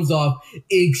 it comes off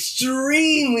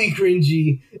extremely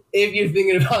cringy if you're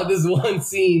thinking about this one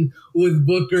scene with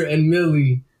Booker and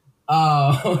Millie.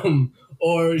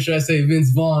 Or should I say Vince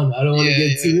Vaughn? I don't want to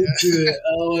get too into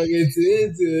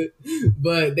it.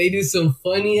 But they do some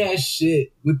funny ass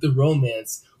shit with the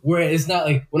romance. Where it's not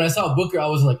like, when I saw Booker, I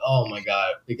was like, oh my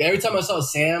God. Like every time I saw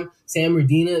Sam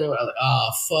Medina, I was like, oh,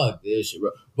 fuck this shit,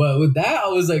 bro. But with that, I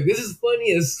was like, this is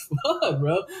funny as fuck,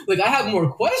 bro. Like I have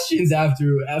more questions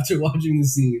after watching the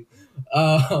scene.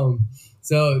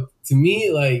 So to me,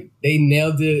 like they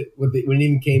nailed it when it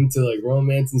even came to like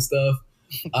romance and stuff.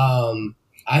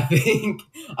 I think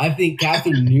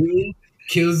Catherine Newton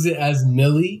kills it as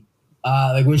Millie.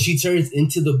 Like when she turns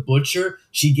into the Butcher,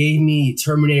 she gave me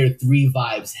Terminator 3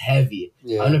 vibes heavy.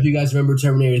 Yeah. I don't know if you guys remember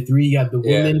Terminator 3. You have the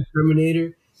woman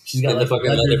Terminator. She's got like the fucking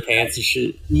leather pants and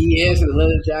shit. Yeah, so the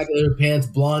leather jacket, leather pants,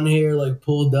 blonde hair, like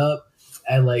pulled up.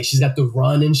 and like she's got the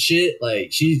run and shit.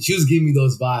 Like she was giving me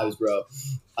those vibes, bro.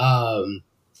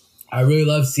 I really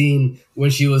love seeing when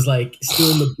she was like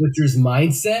still in the butcher's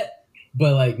mindset,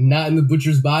 but like not in the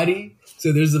butcher's body.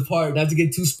 So there's a part, not to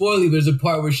get too spoily, there's a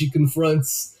part where she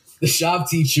confronts the shop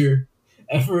teacher,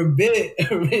 and for a bit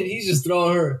he's just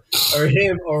throwing her or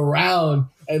him around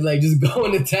and like just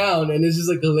going to town, and it's just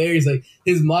like hilarious. Like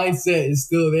his mindset is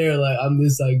still there, like I'm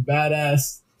this like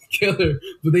badass killer,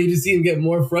 but then you just see him get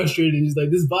more frustrated and he's like,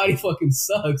 this body fucking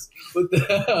sucks. What the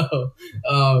hell?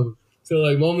 So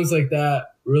like moments like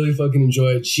that, really fucking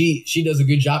enjoy it. She does a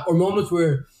good job. Or moments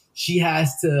where she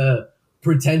has to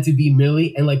pretend to be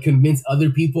Millie and like convince other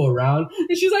people around,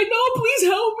 and she's like, no, please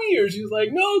help me, or she's like,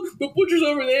 no, the butcher's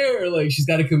over there, or like she's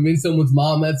got to convince someone's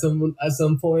mom at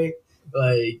some point.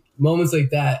 Like moments like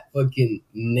that fucking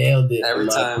nailed it. Every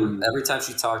time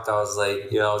she talked, I was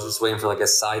like, I was just waiting for like a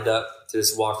side duck to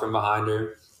just walk from behind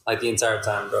her like the entire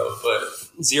time, bro. But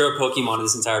zero Pokemon in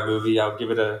this entire movie. I'll give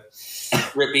it a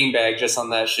rip beanbag just on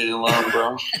that shit alone,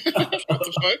 bro. What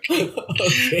the fuck?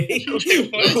 Okay.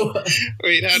 Wait, what?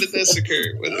 Wait, how did this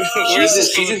occur?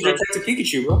 She's in Detective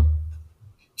Pikachu, bro.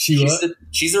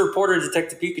 She's a reporter in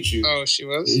Detective Pikachu. Oh, she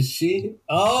was? Is she?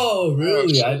 Oh,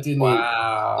 really? I didn't.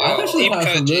 Wow. I thought she was Deep kind of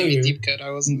cut, familiar. Jamie. Deep cut. I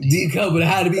wasn't Deep cut, but it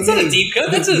had to be That's not me. a deep cut.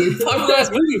 That's a popular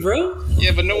ass movie, bro.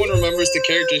 Yeah, but no one remembers the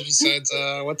characters besides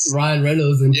what's Ryan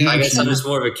Reynolds and Yeah, I guess I'm Pikachu. just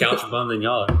more of a couch bum than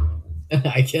y'all are.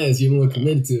 I guess you're more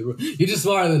committed to it, bro. You're just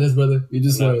smarter than us, brother. You're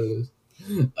just smarter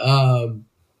than us.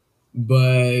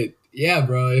 But yeah,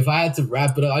 bro. If I had to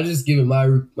wrap it up, I'll just give it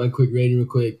my quick rating, real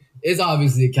quick. It's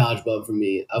obviously a couch bump for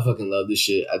me. I fucking love this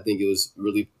shit. I think it was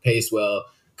really paced well.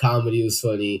 Comedy was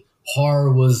funny.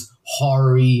 Horror was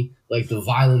horror-y. Like the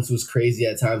violence was crazy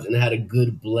at times, and it had a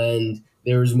good blend.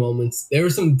 There was moments. There were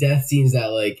some death scenes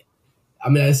that like. I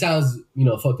mean, it sounds,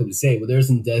 fucked up to say, but there's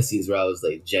some death scenes where I was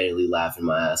like genuinely laughing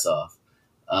my ass off.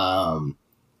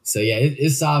 So yeah,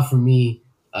 it's solid for me.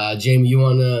 Jamie, you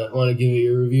wanna give it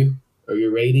your review or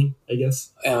your rating? I guess.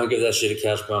 I'm gonna give that shit a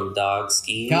couch bum dog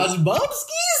skis. Couch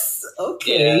bumpskis.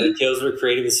 Okay. Yeah, the kills were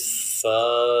creative as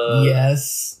fuck.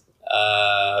 Yes.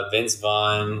 Vince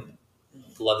Vaughn,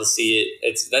 love to see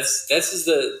it. That's just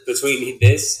between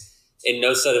this and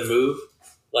No Sudden Move.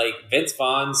 Like Vince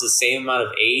Vaughn's the same amount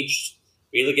of age.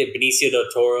 You look at Benicio del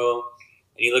Toro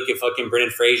and you look at fucking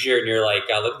Brendan Fraser and you're like,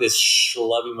 God, look at this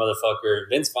schlubby motherfucker.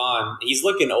 Vince Vaughn, he's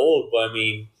looking old, but I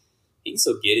mean, he can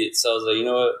still get it. So I was like, you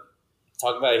know what?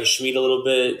 Talk about his Schmied a little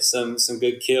bit, some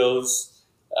good kills.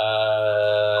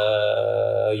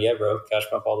 Yeah, bro. Cash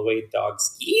bump all the way, dog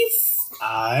skis.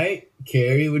 Alright.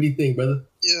 Carrie, what do you think, brother?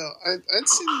 Yeah, I'd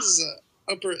say this is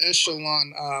a upper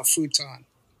echelon futon.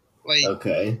 Like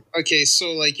Okay. Okay,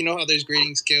 so like you know how there's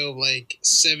grading scale of like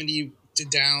 70 to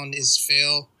down is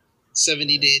fail,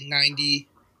 70 to 90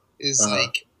 is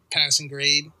like passing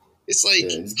grade. It's like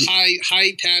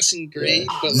high passing grade,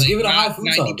 but just like give it a high not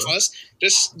futon, 90 bro. plus.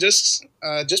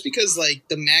 Just because like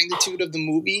the magnitude of the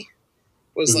movie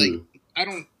was like I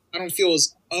don't feel it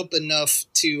was up enough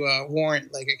to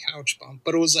warrant like a couch bump,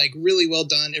 but it was like really well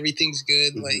done. Everything's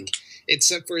good. Like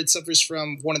except for it suffers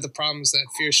from one of the problems that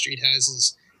Fear Street has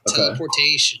is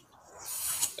teleportation.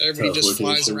 Everybody just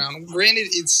flies around. Granted,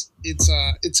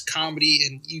 it's comedy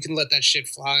and you can let that shit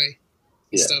fly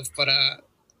and stuff, but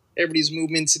everybody's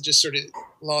movements are just sort of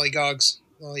lollygogs.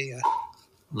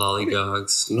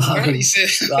 Lollygogs. I already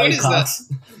said what is that?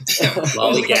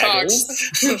 Lollygaggles.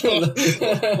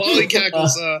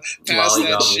 Lollycackles past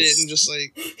that shit and just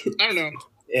like I don't know.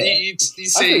 Yeah. You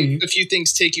say a few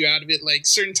things take you out of it. Like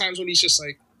certain times when he's just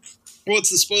like, well, it's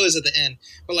the spoilers at the end,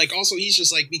 but like also he's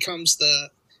just like becomes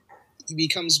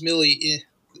Millie.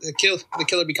 The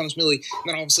killer becomes Millie, and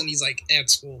then all of a sudden he's like at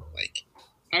school. Like,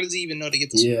 how does he even know to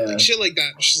get this? Like shit like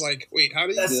that. It's just like, wait, how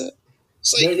did he do that?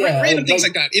 It's like random things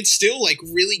like that. It's still like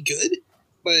really good,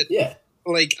 but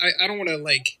like I don't want to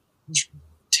like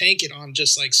tank it on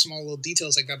just like small little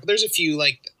details like that. But there's a few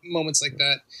like moments like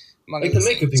that. Like the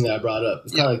makeup thing that I brought up.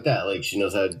 It's kind of like that. Like she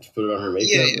knows how to put it on her makeup.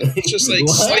 Yeah. It's just like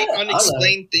slight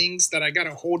unexplained things that I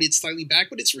gotta hold it slightly back,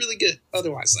 but it's really good.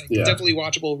 Otherwise, like definitely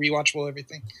watchable, rewatchable,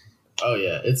 everything. Oh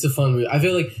yeah, it's a fun movie. I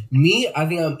feel like I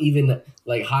think I'm even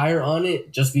like higher on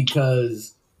it just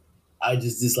because I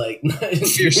just dislike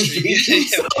Fear Street.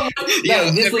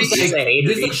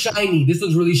 This looks shiny. This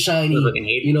looks really shiny.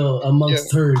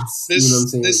 Amongst turds. You know what I'm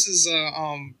saying? This is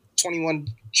 21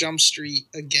 Jump Street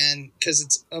again because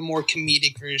it's a more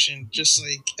comedic version. Just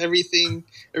like everything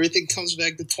comes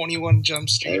back to 21 Jump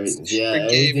Street.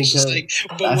 It's just like,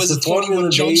 but was it 21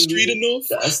 Jump Street enough?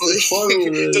 That's the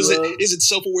formula. Is it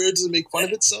self-aware? Does it make fun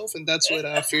of itself? And that's what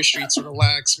Fear Street sort of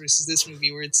lacks versus this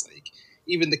movie where it's like,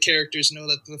 even the characters know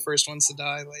that they're the first ones to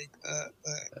die. Like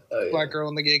the black girl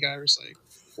and the gay guy was like,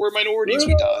 "We're minorities,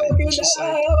 we die." It's just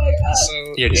like,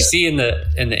 so yeah. Did you see in the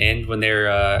end when they're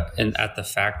at the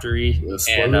factory?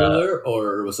 Spoiler alert,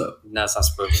 or what's up? No, it's not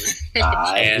spoiler.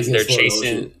 And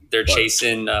they're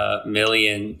chasing Millie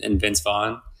and Vince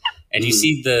Vaughn. And you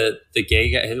see the gay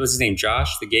guy. What's his name?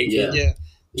 Josh, the gay kid. yeah.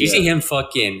 Do you see him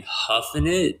fucking huffing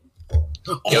it?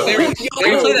 Yo, they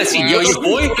play that scene. Yo, your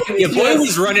boy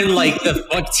was running like the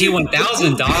fuck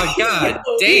T1000, dog. God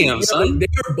damn, son. They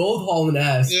were both hauling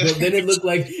ass. Yeah. But then it looked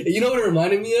like, you know what it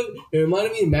reminded me of? It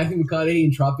reminded me of Matthew McConaughey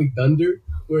in Tropic Thunder,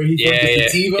 where he does the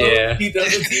TiVo. He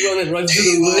does the TiVo and runs to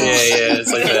the woods. Yeah,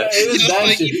 it's like that. It was that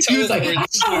like, shit. He was like, I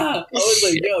was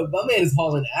like, yo, my man is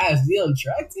hauling ass. Is he on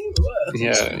track team or what?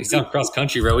 Yeah, he's on cross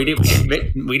country, bro. We didn't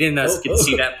get to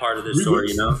see that part of the story,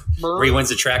 you know, where he wins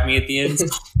the track meet at the end.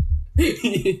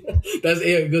 That's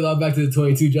it. Goes all back to the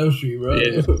 22 Jump Street, bro.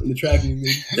 Yeah. The track meet.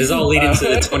 This is all leading to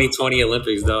the 2020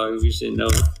 Olympics, dog. We should know.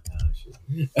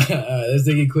 Let's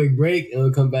take a quick break and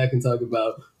we'll come back and talk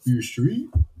about Fear Street.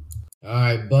 All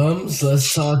right, bums.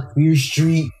 Let's talk Fear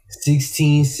Street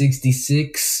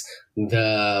 1666,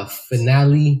 the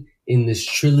finale in this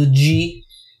trilogy.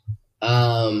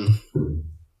 I'm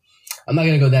not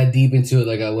gonna go that deep into it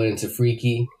like I went into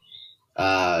Freaky.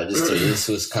 This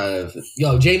was kind of,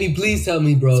 yo, Jamie, please tell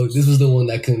me, bro, this was the one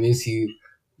that convinced you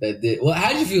that did. Well, how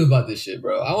did you feel about this shit,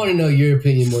 bro? I want to know your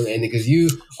opinion more than anything because you're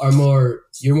more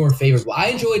favorable. I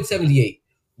enjoyed 78,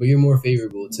 but you're more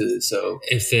favorable to this. So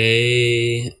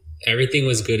everything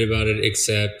was good about it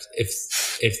except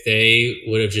if they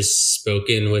would have just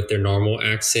spoken with their normal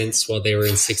accents while they were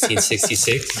in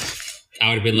 1666, I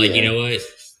would have been like, you know what,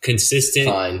 consistent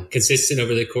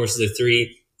over the course of the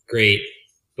three, great.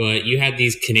 But you had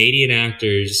these Canadian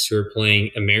actors who were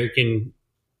playing American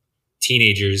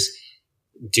teenagers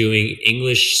doing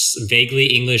vaguely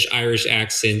English Irish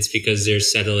accents because they're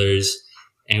settlers,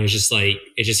 and it was just like,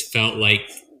 it just felt like,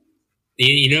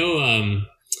 you know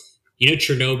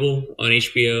Chernobyl on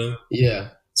HBO? Yeah.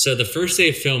 So the first day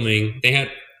of filming, they had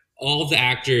all the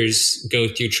actors go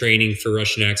through training for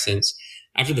Russian accents.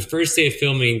 After the first day of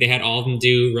filming, they had all of them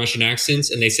do Russian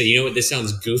accents, and they said, you know what, this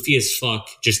sounds goofy as fuck.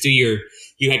 Just do you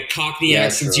had Cockney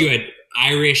accents, true. you had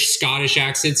Irish, Scottish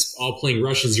accents, all playing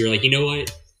Russians. You're like, you know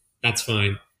what, that's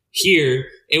fine. Here,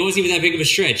 it wasn't even that big of a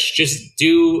stretch. Just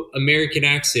do American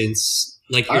accents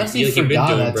like you've been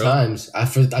doing, at bro. times. I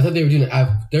thought they were doing it.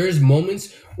 There's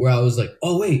moments where I was like,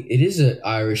 oh, wait, it is an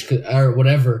Irish or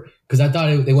whatever, because I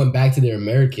thought they went back to their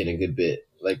American a good bit.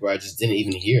 Like where I just didn't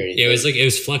even hear anything. Yeah, it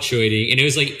was fluctuating, and it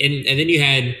was like, and then you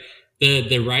had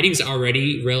the writing's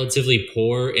already relatively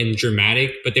poor and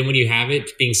dramatic, but then when you have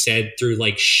it being said through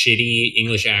like shitty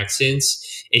English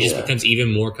accents, it just becomes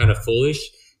even more kind of foolish.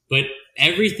 But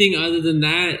everything other than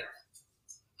that,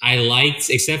 I liked,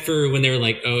 except for when they were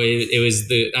like, oh, it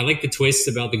was I like the twist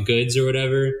about the goods or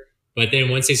whatever. But then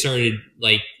once they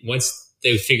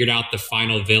figured out the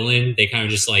final villain, they kind of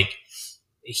just like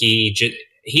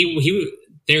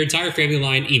their entire family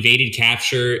line evaded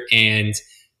capture and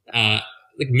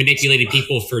manipulated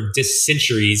people for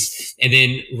centuries. And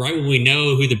then right when we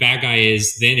know who the bad guy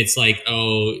is, then it's like,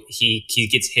 oh, he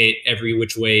gets hit every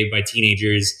which way by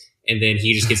teenagers. And then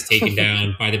he just gets taken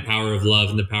down by the power of love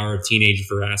and the power of teenage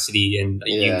veracity and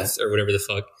youth or whatever the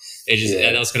fuck.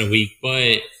 That was kind of weak.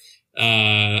 But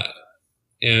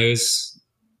it was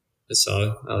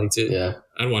solid. I liked it. Yeah.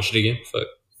 I'd watch it again. Fuck.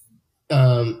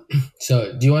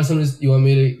 So do you want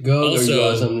me to go also, or do you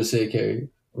want something to say, Carrie?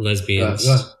 Lesbians.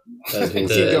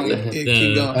 Lesbians. Keep going. Okay.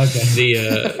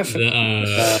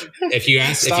 If you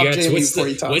ask what's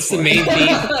the main theme?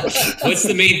 What's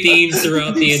the main theme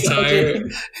throughout the entire?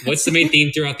 What's the main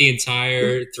theme throughout the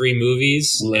entire three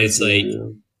movies? It's like,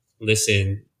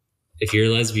 listen, if you're a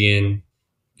lesbian,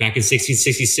 back in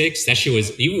 1666, that shit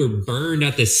was, you were burned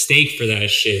at the stake for that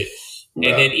shit. Bro.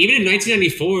 And then even in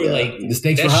 1994, like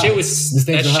that shit was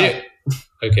that shit.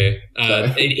 Okay.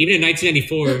 Even in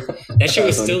 1994, that shit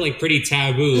was still like pretty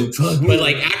taboo. But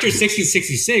like after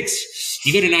 1666,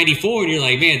 you go to 94 and you're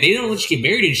like, man, they don't let you get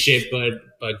married and shit, but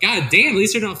god damn, at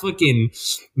least they're not fucking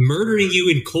murdering you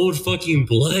in cold fucking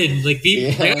blood. Like,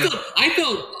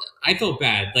 I felt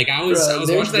bad. Like I was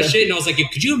watching that shit and I was like,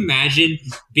 could you imagine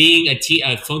being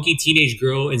a funky teenage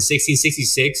girl in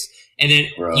 1666? And then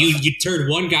you turn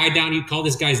one guy down, you call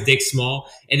this guy's dick small,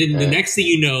 and then the next thing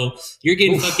you know, you're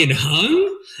getting fucking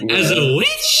hung as a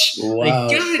witch. Wow.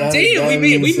 Like, god damn,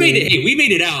 we made it. Hey, we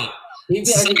made it out.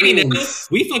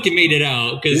 we fucking made it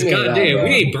out because goddamn, we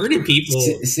ain't burning people.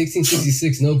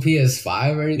 1666, no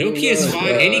PS5 or anything. No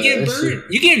PS5, and you get burnt.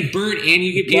 You get burnt, and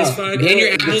you get PS5, and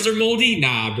your apples are moldy.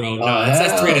 Nah, bro,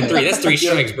 that's 3 out of 3. That's 3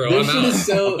 strikes, bro. I'm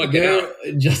out. Their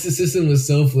justice system was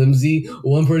so flimsy.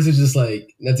 One person's just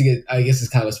like, not to get, I guess it's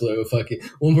kind of a spoiler, but fuck it.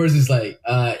 One person's like,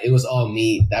 it was all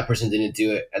me. That person didn't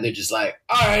do it, and they're just like,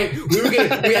 all right,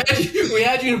 we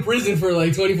had you in prison for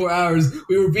like 24 hours.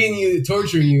 We were beating you,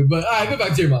 torturing you, but all right, go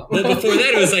back to your mom. But before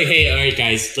that, it was like, hey, all right,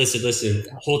 guys, listen.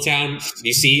 Whole town,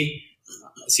 you see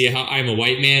how I'm a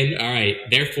white man? All right,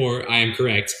 therefore I am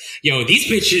correct. Yo, these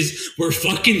bitches were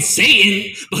fucking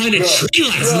Satan behind a tree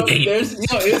last night.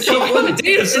 It's so funny.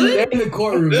 They're in the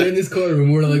courtroom. They're in this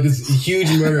courtroom where like this huge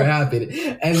murder happened,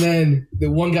 and then the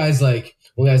one guy's like,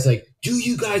 do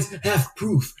you guys have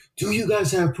proof? Do you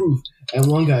guys have proof? And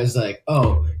one guy's like,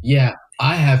 oh yeah,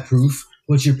 I have proof.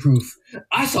 What's your proof?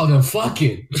 I saw them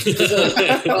fucking.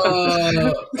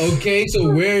 Okay, so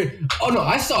where? Oh no,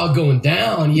 I saw it going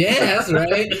down. Yeah, that's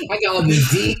right. I got all the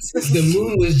deets. The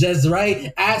moon was just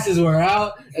right. Asses were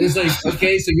out, and it's like,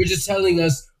 okay, so you're just telling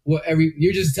us what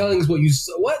you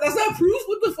saw. What? That's not proof.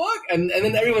 What the fuck? And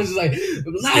then everyone's just like,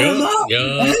 light them up.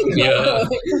 Yeah.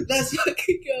 Let's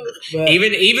fucking go. But,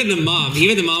 even the mom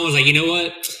was like, you know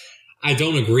what? I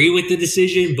don't agree with the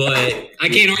decision, but I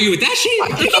can't argue with that shit. I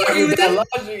can't argue with that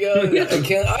logic. I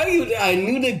can't argue with that. I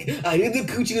knew the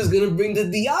coochie was gonna bring the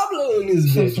Diablo in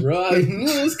this bitch, bro. I knew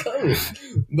it was coming.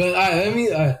 But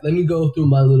let me go through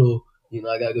my little.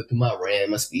 I gotta go through my rant,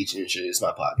 my speech and shit. It's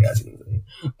my podcast.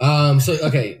 So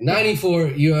okay, 94.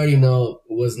 You already know,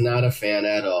 was not a fan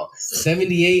at all.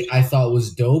 78, I thought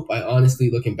was dope. I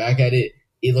honestly, looking back at it,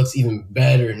 it looks even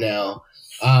better now.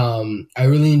 I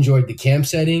really enjoyed the camp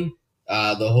setting.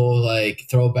 The whole like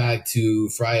throwback to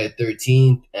Friday the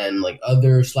 13th and like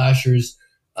other slashers.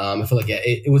 I feel like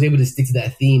it was able to stick to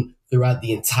that theme throughout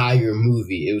the entire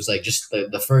movie. It was like just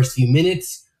the first few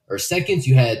minutes or seconds,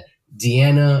 you had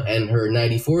Deanna and her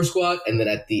 94 squad, and then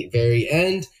at the very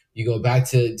end, you go back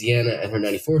to Deanna and her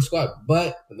 94 squad.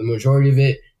 But the majority of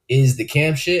it is the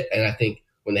camp shit, and I think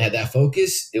when they had that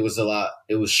focus, it was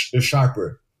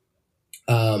sharper.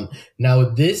 Now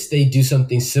with this, they do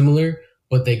something similar.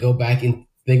 But they go back to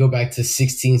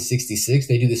 1666.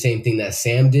 They do the same thing that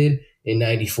Sam did in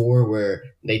 94, where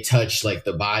they touch like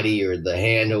the body or the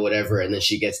hand or whatever, and then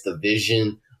she gets the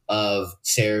vision of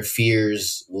Sarah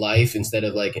Fier's life instead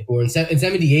of like, or in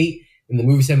 78, in the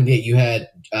movie 78, you had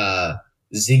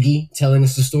Ziggy telling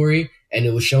us the story, and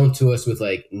it was shown to us with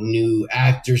like new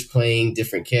actors playing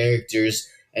different characters,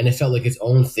 and it felt like its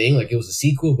own thing. Like it was a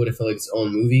sequel, but it felt like its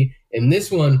own movie. In this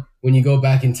one, when you go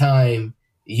back in time,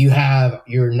 you have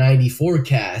your 94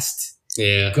 cast.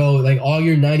 Yeah. Go, like all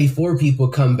your 94 people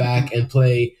come back and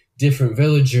play different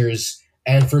villagers.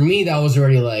 And for me, that was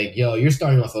already like, yo, you're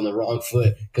starting off on the wrong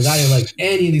foot, because I didn't like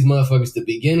any of these motherfuckers to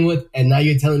begin with. And now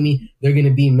you're telling me they're going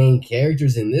to be main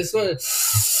characters in this one.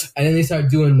 And then they start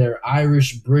doing their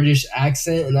Irish British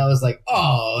accent. And I was like,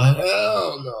 oh,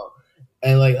 hell no.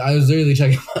 And like, I was literally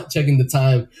checking the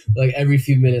time, like every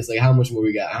few minutes, like how much more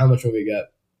we got.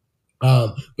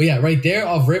 But yeah, right there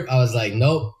off rip, I was like,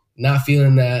 nope, not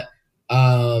feeling that.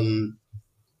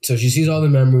 So she sees all the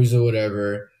memories or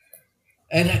whatever.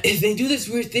 And if they do this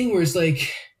weird thing where it's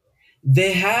like,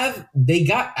 they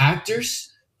got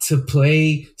actors to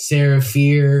play Sarah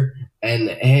Fier and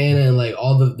Hannah and like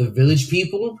all the village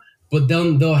people, but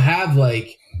then they'll have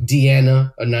like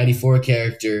Deanna, a 94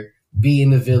 character, be in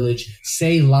the village,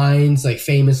 say lines, like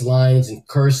famous lines and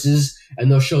curses,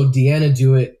 and they'll show Deanna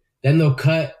do it. Then they'll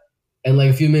cut. And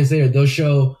like a few minutes later, they'll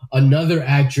show another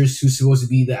actress who's supposed to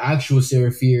be the actual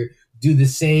Sarah Fier do the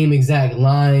same exact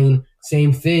line,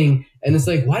 same thing. And it's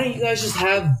like, why don't you guys just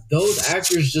have those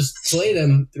actors just play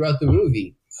them throughout the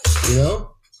movie?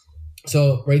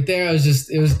 So right there,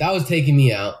 that was taking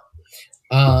me out.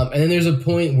 And then there's a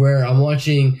point where I'm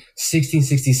watching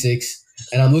 1666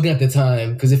 and I'm looking at the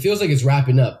time because it feels like it's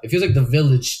wrapping up. It feels like the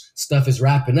village stuff is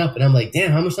wrapping up. And I'm like,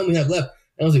 damn, how much time we have left?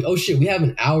 And I was like, oh shit, we have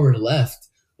an hour left.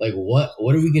 Like, what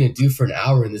are we going to do for an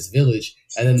hour in this village?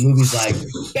 And then the movie's like,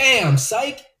 bam,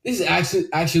 psych. This is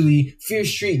actually Fear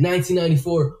Street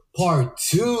 1994 Part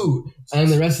 2. And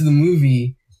the rest of the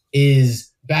movie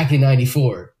is back in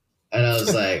 94. And I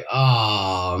was like,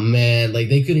 oh, man. Like,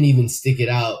 they couldn't even stick it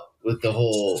out with the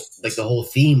whole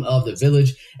theme of the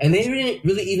village. And they didn't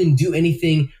really even do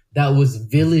anything that was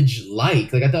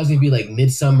village-like. Like, I thought it was going to be like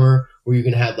Midsummer, where you're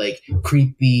going to have like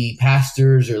creepy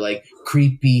pastors or like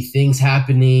creepy things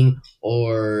happening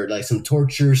or like some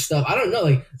torture stuff. I don't know.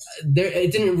 Like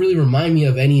it didn't really remind me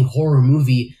of any horror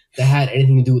movie that had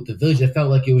anything to do with the village. It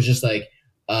felt like it was just like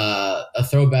a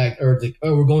throwback, or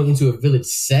we're going into a village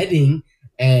setting,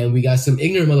 and we got some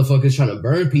ignorant motherfuckers trying to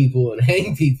burn people and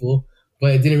hang people,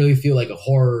 but it didn't really feel like a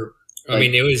horror. I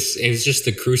mean, it was just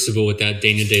the Crucible without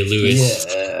Daniel Day-Lewis.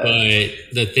 Yeah.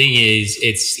 But the thing is,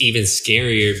 it's even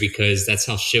scarier because that's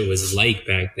how shit was like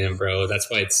back then, bro. That's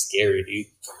why it's scary, dude.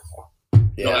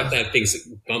 You don't have to have things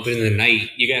bumping in the night.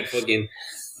 You got fucking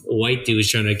white dudes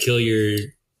trying to kill your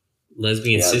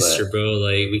lesbian sister, bro.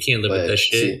 Like, we can't live with that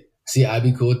shit. See, I'd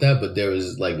be cool with that, but there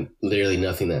was like literally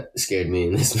nothing that scared me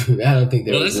in this movie. I don't think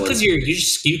there was. Well, that's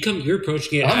because you're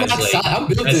approaching it I'm as outside. like, I'm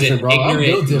built as different, an bro. I'm built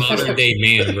ignorant different. modern day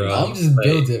man, bro. I'm just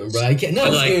built different, bro. I can't. No,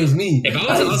 it scares me. If I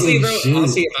was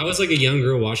honestly, if I was like a young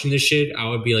girl watching this shit, I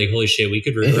would be like, holy shit, we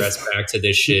could regress back to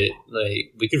this shit.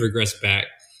 Like, we could regress back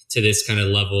to this kind of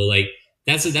level. Like,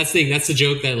 that's the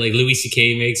joke that like Louis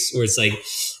C.K. makes, where it's like,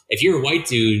 if you're a white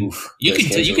dude, you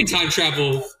can time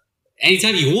travel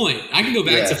anytime you want. I can go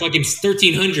back to fucking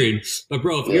 1300. But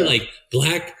bro, if you're like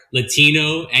black,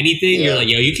 Latino, anything, you're like,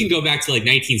 yo, you can go back to like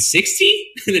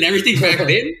 1960 and then everything back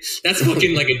then. That's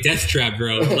fucking like a death trap,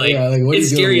 bro. Like,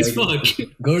 it's scary as fuck.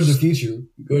 Go to the future.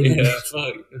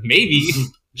 Fuck. Maybe.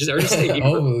 Just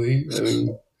hopefully. I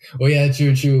mean, well, yeah,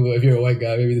 true. But if you're a white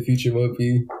guy, maybe the future won't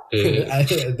be.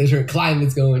 Different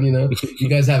climates going, you know. You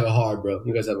guys have it hard, bro.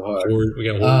 You guys have it hard. We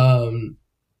got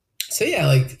So yeah,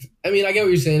 like, I mean, I get what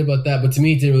you're saying about that, but to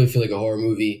me, it didn't really feel like a horror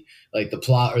movie. Like the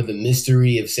plot or the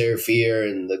mystery of Sarah Fier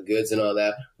and the goods and all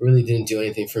that really didn't do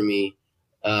anything for me.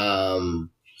 And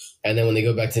then when they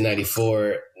go back to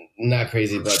 94, not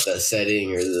crazy about that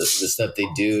setting or the stuff they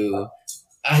do.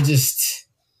 I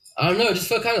don't know. It just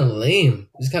felt kind of lame.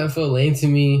 It just kind of felt lame to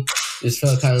me. It just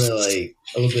felt kind of like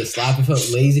a little bit sloppy. It felt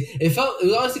lazy. It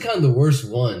was honestly kind of the worst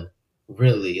one,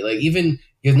 really. Like even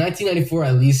because 1994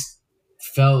 at least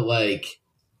felt like,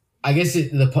 I guess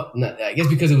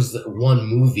because it was one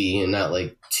movie and not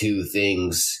like two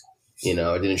things, you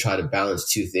know, I didn't try to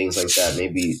balance two things like that.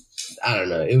 Maybe, I don't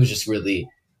know. It was just really,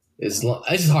 it's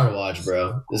just hard to watch,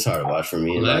 bro. It's hard to watch for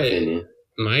me, in my opinion.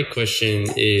 My question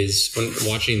is, when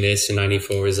watching this in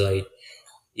 94, is like,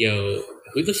 yo,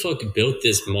 who the fuck built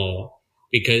this mall?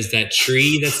 Because that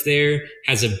tree that's there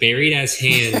has a buried ass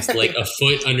hand like a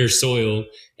foot under soil.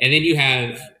 And then you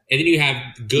have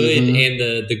Good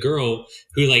and the girl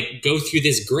who like go through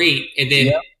this grate, and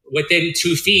then within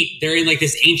 2 feet they're in like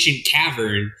this ancient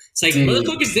cavern. It's like,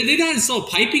 motherfuckers, did they not install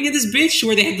piping in this bitch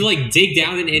where they had to like dig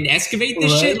down and excavate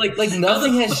this shit? Like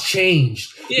nothing has changed.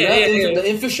 The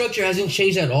infrastructure hasn't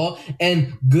changed at all.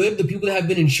 And Good, the people that have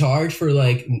been in charge for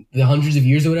like the hundreds of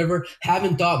years or whatever,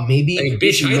 haven't thought maybe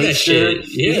we should make sure.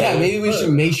 Maybe we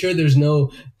should make sure there's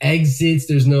no exits,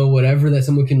 there's no whatever that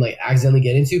someone can like accidentally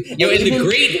get into. Yo, and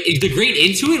the grate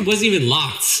into it wasn't even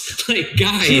locked. Like,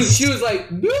 guys, she was like,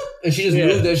 boop, and she just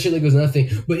moved that shit like it was nothing.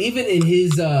 But even in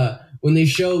his when they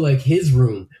show like his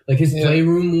room, like his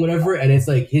playroom, whatever, and it's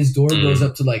like his door goes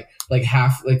up to like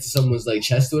half, like to someone's like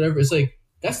chest or whatever. It's like,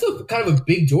 that's still kind of a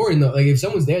big door. And like if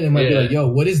someone's there, they might be like, yo,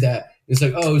 what is that? It's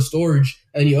like, oh, storage.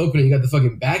 And you open it, you got the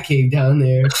fucking Batcave down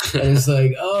there. And it's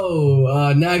like,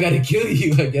 oh, now I gotta kill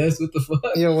you, I guess. What the fuck?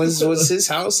 Yeah, was his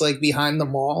house like behind the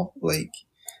mall? Like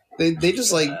they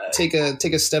just like take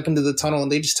a step into the tunnel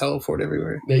and they just teleport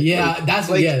everywhere. Yeah, like, that's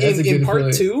like that's a good in part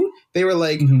point. 2, they were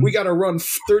like, we gotta run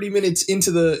 30 minutes into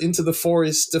the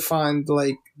forest to find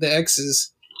like the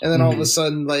X's. And then all of a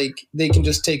sudden, like, they can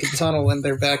just take a tunnel and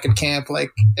they're back in camp. Like,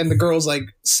 and the girl's like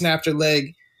snapped her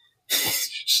leg.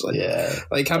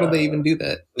 Like, how do they even do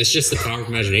that? It's just the power of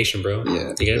imagination, bro.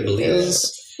 Yeah, you gotta believe it.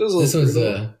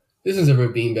 This was a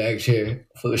beanbag chair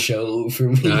for the show for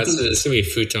me. No, it's gonna be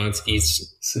futon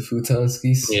skis. It's a futon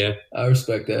skis. Yeah, I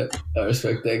respect that.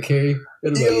 Carrie.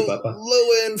 What about you, Papa?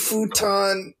 Low end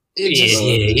futon. It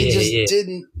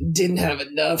just didn't have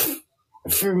enough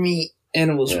for me. And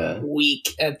it was weak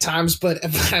at times, but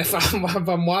if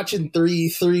I'm watching three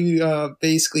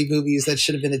basically movies that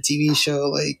should have been a TV show,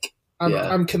 like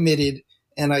I'm committed,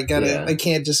 and I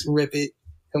can't just rip it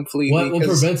completely. What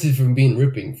prevents it from being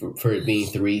ripping for it being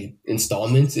 3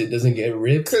 installments? It doesn't get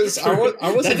ripped because I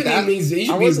wasn't that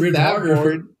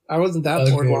bored. I wasn't that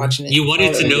bored watching it. You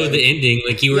wanted to know the ending,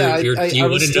 like you wanted to know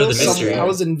the mystery. I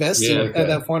was invested at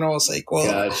that point. I was like, well,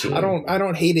 gotcha. I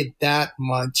don't hate it that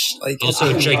much. Like,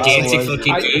 also gigantic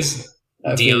fucking goose,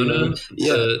 Deanna,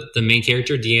 the main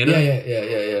character, Deanna.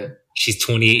 Yeah. She's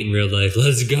 28 in real life.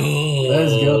 Let's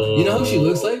go. You know who she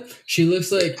looks like? She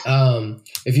looks like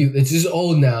it's just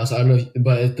old now, so I don't know.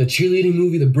 But the cheerleading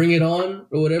movie, the Bring It On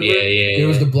or whatever. There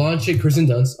was the blonde chick, Kristen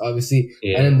Dunst, obviously,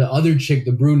 and then the other chick,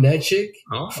 the brunette chick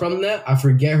from that. I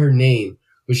forget her name,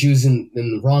 but she was in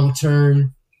The Wrong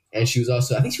Turn, and she was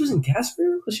also, I think she was in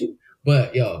Casper. Was she?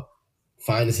 But yo,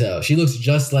 fine as hell. She looks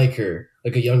just like her,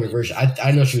 like a younger version.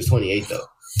 I know she was 28 though,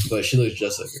 but she looks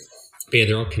just like her. But yeah,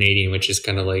 they're all Canadian, which is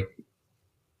kind of like,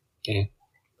 yeah.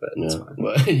 But no.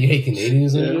 What? You hate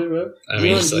Canadians, bro? I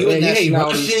mean, you hate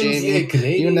Russians, Jamie. you hate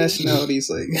Canadians. Your nationalities,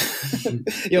 like,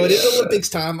 yo, it is Olympics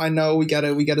time. I know we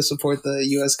gotta support the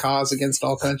U.S. cause against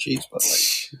all countries, but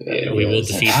like, we will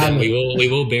defeat them. We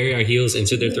will bury our heels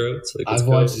into their throats. Like, I've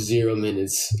watched 0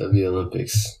 minutes of the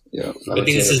Olympics. Yeah, I think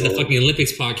this is the fucking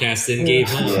Olympics podcast and Gabe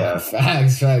home. Yeah,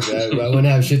 facts. I wouldn't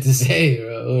have shit to say,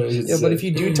 bro. But if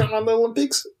you do turn on the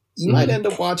Olympics, you might end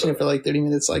up watching it for like 30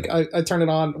 minutes. Like I turned it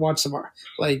on, watched some,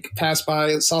 like passed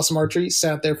by, saw some archery,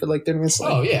 sat there for like 30 minutes.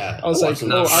 Like, oh yeah, I was like,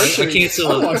 no, archery. I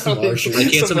cancel my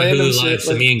Hulu Live,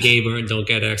 so me and Gabe don't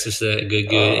get access to that good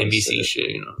NBC shit.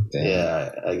 You know.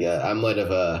 Damn. Yeah, I might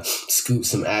have scooped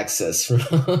some access from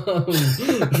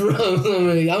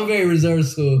somebody. I'm very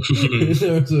resourceful guy. You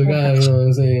know what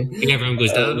I'm saying? You got from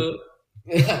Gustavo.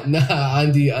 Nah,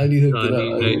 Andy hooked it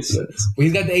up. Nice. But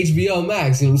he's got the HBO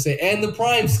Max, you know what I'm saying, and the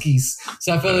Prime skis.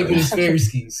 So I felt like it was fair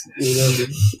skis. You know?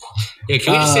 Yeah,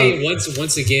 can we just say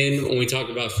once again when we talk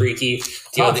about Freaky,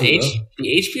 the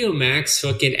HBO Max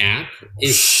fucking app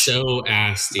is so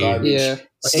ass, dude. Garbage. Yeah,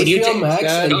 HBO Max.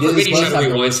 Everybody try to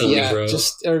rewind something, bro.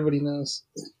 Just everybody knows.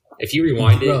 If you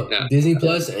rewind it, Disney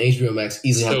Plus and HBO Max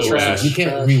easily have trash. You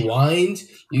can't rewind.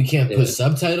 You can't put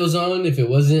subtitles on if it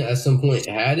wasn't at some point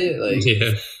had it. Like,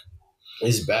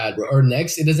 it's bad, bro. Or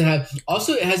next, it doesn't have.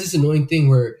 Also, it has this annoying thing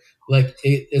where like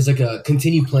it is like a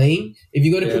continue playing. If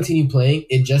you go to continue playing,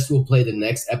 it just will play the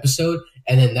next episode,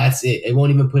 and then that's it. It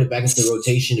won't even put it back into the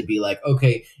rotation to be like,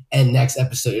 okay, and next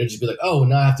episode. It'll just be like, oh,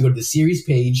 now I have to go to the series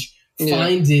page.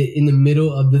 Find it in the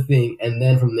middle of the thing, and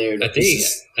then from there. I think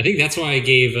that's why I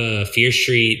gave Fear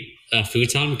Street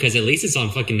futon, because at least it's on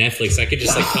fucking Netflix. I could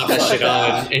just like pop that shit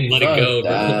on and let it go,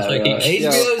 bro. HBO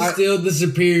is still the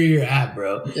superior app,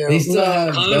 bro. Yeah, they still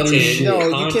have content. better shit. No,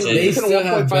 you can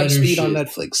 1.5 speed shit on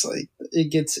Netflix. Like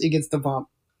it gets the bump.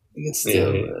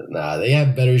 Nah, they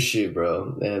have better shit,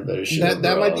 bro. They have better shit.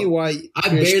 That might be why I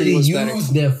barely use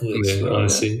Netflix, bro.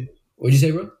 Honestly. What'd you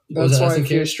say, bro? That's why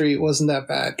Fear Street wasn't that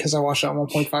bad, because I watched it on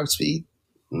 1.5 speed.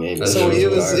 Maybe. So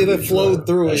it flowed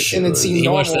through it, and it seemed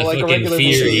normal, like a regular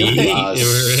movie.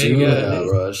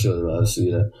 Bro, I should have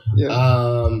seen that.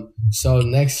 Yeah. So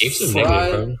next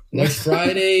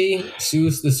Friday,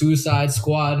 the Suicide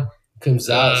Squad comes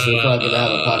out, so we're probably gonna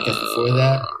have a podcast before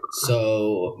that.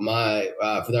 So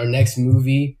for our next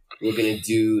movie, we're gonna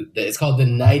do it's called The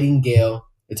Nightingale.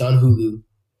 It's on Hulu.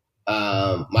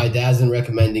 My dad's been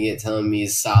recommending it, telling me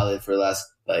it's solid for the last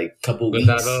like couple weeks.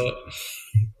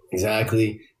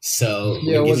 Exactly. So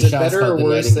was it better or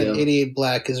worse than 88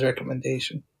 Black? His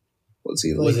recommendation was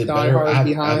he like Die Hard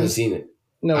behind? I haven't seen it.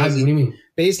 No, what do you mean?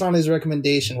 Based on his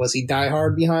recommendation, was he Die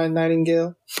Hard behind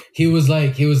Nightingale? He was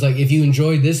like, if you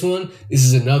enjoyed this one, this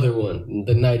is another one,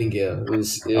 The Nightingale.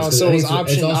 So it was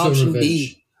option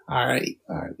B. All right.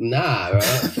 Nah,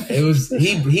 right? It was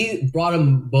he brought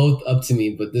them both up to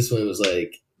me, but this one was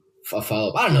like a follow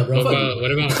up. I don't know, bro.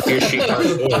 What about Fear Street Part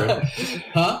 4?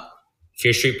 Huh?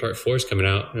 Fear Street Part 4 is coming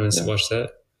out. You want to watch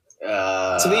that?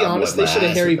 To be honest, they should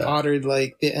have Harry Pottered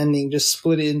like the ending, just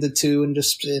split it into two and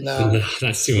just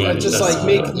that's too much. Just like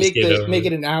make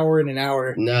it an hour and an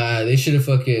hour. Nah, they should have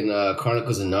fucking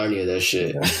Chronicles of Narnia that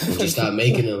shit. And just stop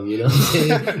making them, you know what I'm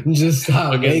saying? Just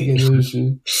stop making them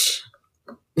shit.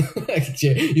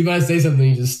 You might say something,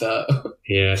 you just stop.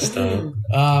 Yeah, stop.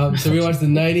 So we watched The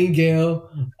Nightingale.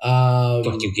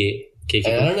 Fuck you, Gate. And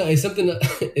I don't know, if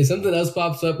something else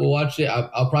pops up, we'll watch it.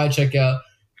 I'll probably check out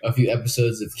a few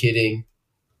episodes of Kidding.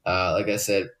 Like I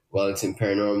said, Wellington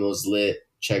Paranormal's lit.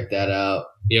 Check that out.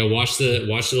 Yeah, watch the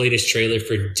latest trailer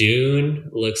for Dune.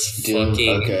 Looks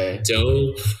fucking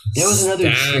dope. There was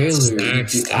another trailer.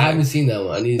 I haven't seen that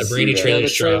one. I need to see Brady trailer. The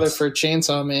trailer for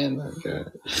Chainsaw Man. You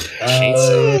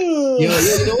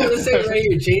know what to say right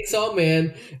here? Chainsaw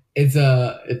Man. It's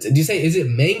do you say, is it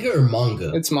manga or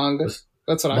manga? It's manga.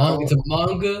 That's what I call it. It's a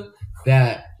manga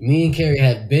that me and Carrie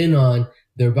have been on.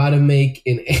 They're about to make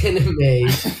an anime,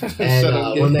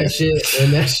 and when that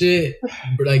shit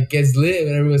like gets lit,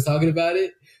 when everyone's talking about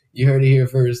it, you heard it here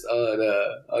first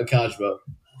on Couch Bro.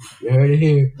 You heard it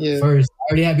here first. I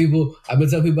already had people. I've been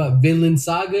telling people about Vinland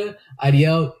Saga.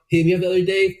 IDL hit me up the other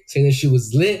day saying that shit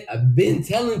was lit. I've been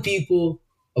telling people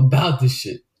about this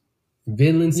shit.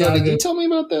 Vinland Saga. Did you tell me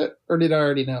about that, or did I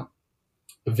already know?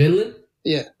 Vinland?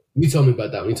 Yeah. You told me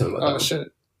about that. Oh shit.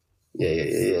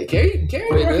 Yeah. Carrie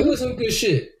working with some good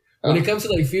shit. When it comes to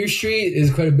like Fear Street,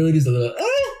 his credibility is a little,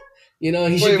 you know,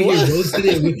 he should be here roasting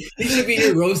it. He should be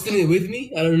here roasting it with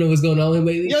me. I don't know what's going on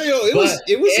lately. It wasn't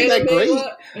that great.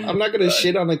 I'm not gonna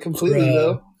shit on it completely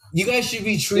though. You guys should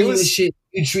be treating this shit.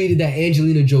 You treated that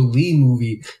Angelina Jolie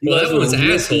movie. Well, that one was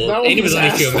asshole. And it was on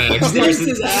HBO Max.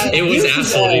 It was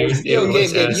asshole. Yo,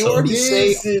 Gabe, you already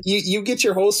say you get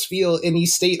your whole spiel and you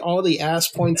state all the ass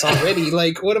points already.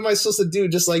 Like, what am I supposed to do?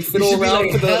 Just like fiddle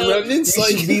around for the remnants?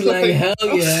 You should be like, hell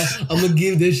yeah, I'm gonna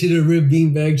give this shit a rib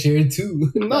beanbag chair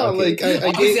too. No, like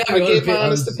I gave my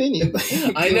honest opinion.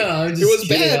 I know. It was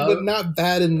bad, but not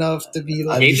bad enough to be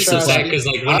like. Gabe's so sad because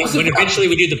like when eventually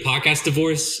we do the podcast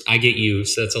divorce, I get you,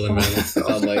 so that's all that matters.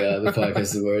 Oh my god, the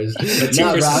podcast is worse.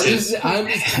 Nah, bro, I'm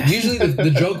just usually the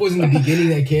joke was in the beginning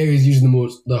that carries usually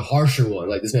the harsher one.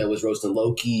 Like this man was roasting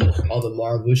Loki, all the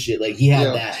Marvel shit. Like he had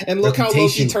that. And look how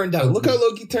Loki turned out. Look how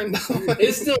Loki turned out.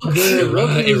 It's still good.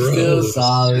 Loki was still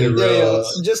solid.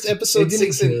 Just episode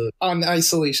 6 on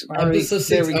isolation. Episode 6.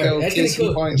 There we go.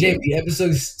 JP,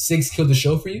 episode 6 killed the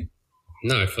show for you?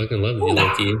 No, I fucking love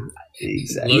Loki.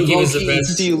 Exactly. Loki was the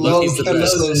best. Do you love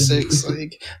episode 6?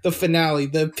 Like the finale,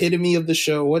 the epitome of the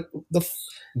show.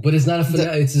 But it's not a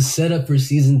finale. It's a setup for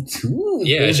season 2.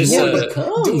 Yeah, it's just do it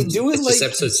it's like just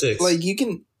episode 6. Like you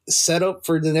can set up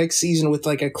for the next season with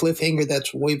like a cliffhanger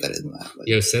that's way better than that. Like,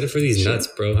 yo, set it for these nuts,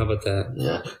 bro. How about that?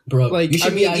 Yeah, bro. Like I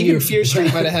mean, even Fear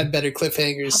Street might have had better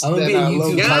cliffhangers. I'm gonna be a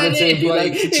YouTube commentator and be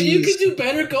like, if you could do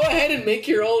better, go ahead and make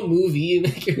your own movie.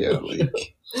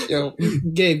 Yo,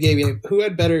 Gabe, who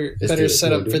had better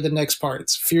setup for the next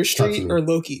parts, Fear Street or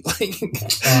Loki? Like,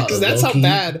 because that's how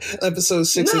bad episode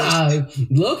 6 is.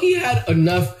 Loki had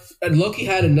enough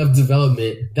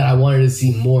development that I wanted to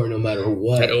see more, no matter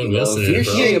what. That Owen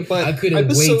Wilson, but I couldn't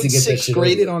wait to get that shit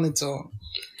graded on its own.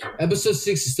 Episode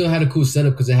 6 still had a cool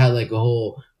setup because it had like a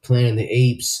whole Planet of the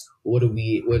Apes.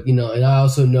 And I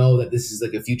also know that this is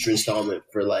like a future installment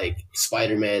for like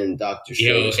Spider-Man and Doctor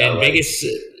Strange. And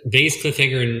biggest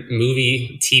cliffhanger in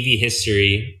movie TV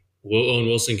history. Will Owen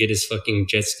Wilson get his fucking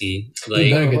jet ski? Like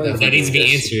that needs to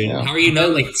be answered. Yeah. How are you not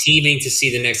like teaming to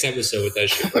see the next episode with that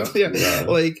shit, bro?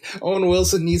 Like Owen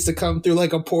Wilson needs to come through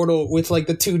like a portal with like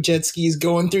the 2 jet skis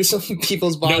going through some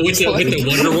people's bodies. No, with the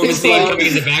Wonder Woman thing coming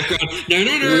in the background.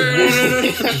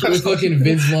 No. With fucking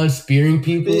Vince Vaughn spearing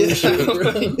people.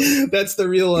 Yeah, that's the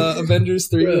real Avengers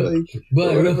 3.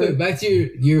 But real quick, back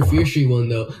to your Fear Street one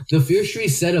though. The Fear Street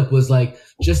setup was like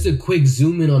just a quick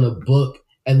zoom in on a book.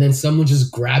 And then someone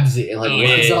just grabs it and like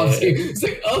runs off. It's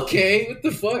like, okay, what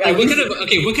the fuck? Like,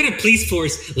 what kind of police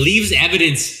force leaves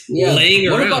evidence laying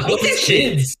around? What about those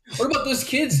kids? What about those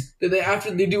kids? That after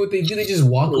they do what they do, they just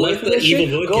walk away from that shit?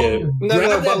 No,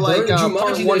 but like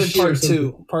part 1 and part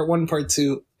 2. Part 1 and part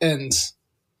 2 ends.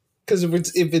 Because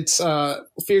if it's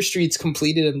Fear Street's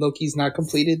completed and Loki's not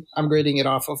completed, I'm grading it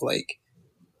off of like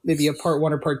maybe a part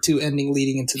 1 or part 2 ending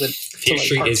leading into the Fear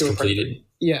Street is completed.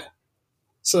 Yeah.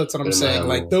 So that's what I'm saying.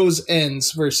 Like those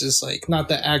ends versus like not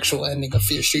the actual ending of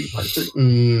Fear Street Part 3.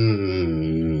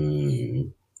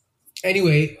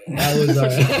 Anyway, that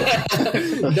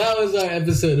was our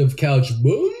episode of Couch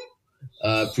Boom.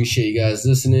 Appreciate you guys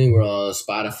listening. We're on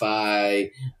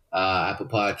Spotify, Apple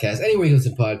Podcasts, anywhere you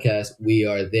listen to podcasts. We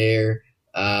are there.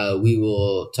 We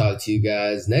will talk to you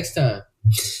guys next time.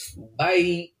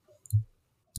 Bye.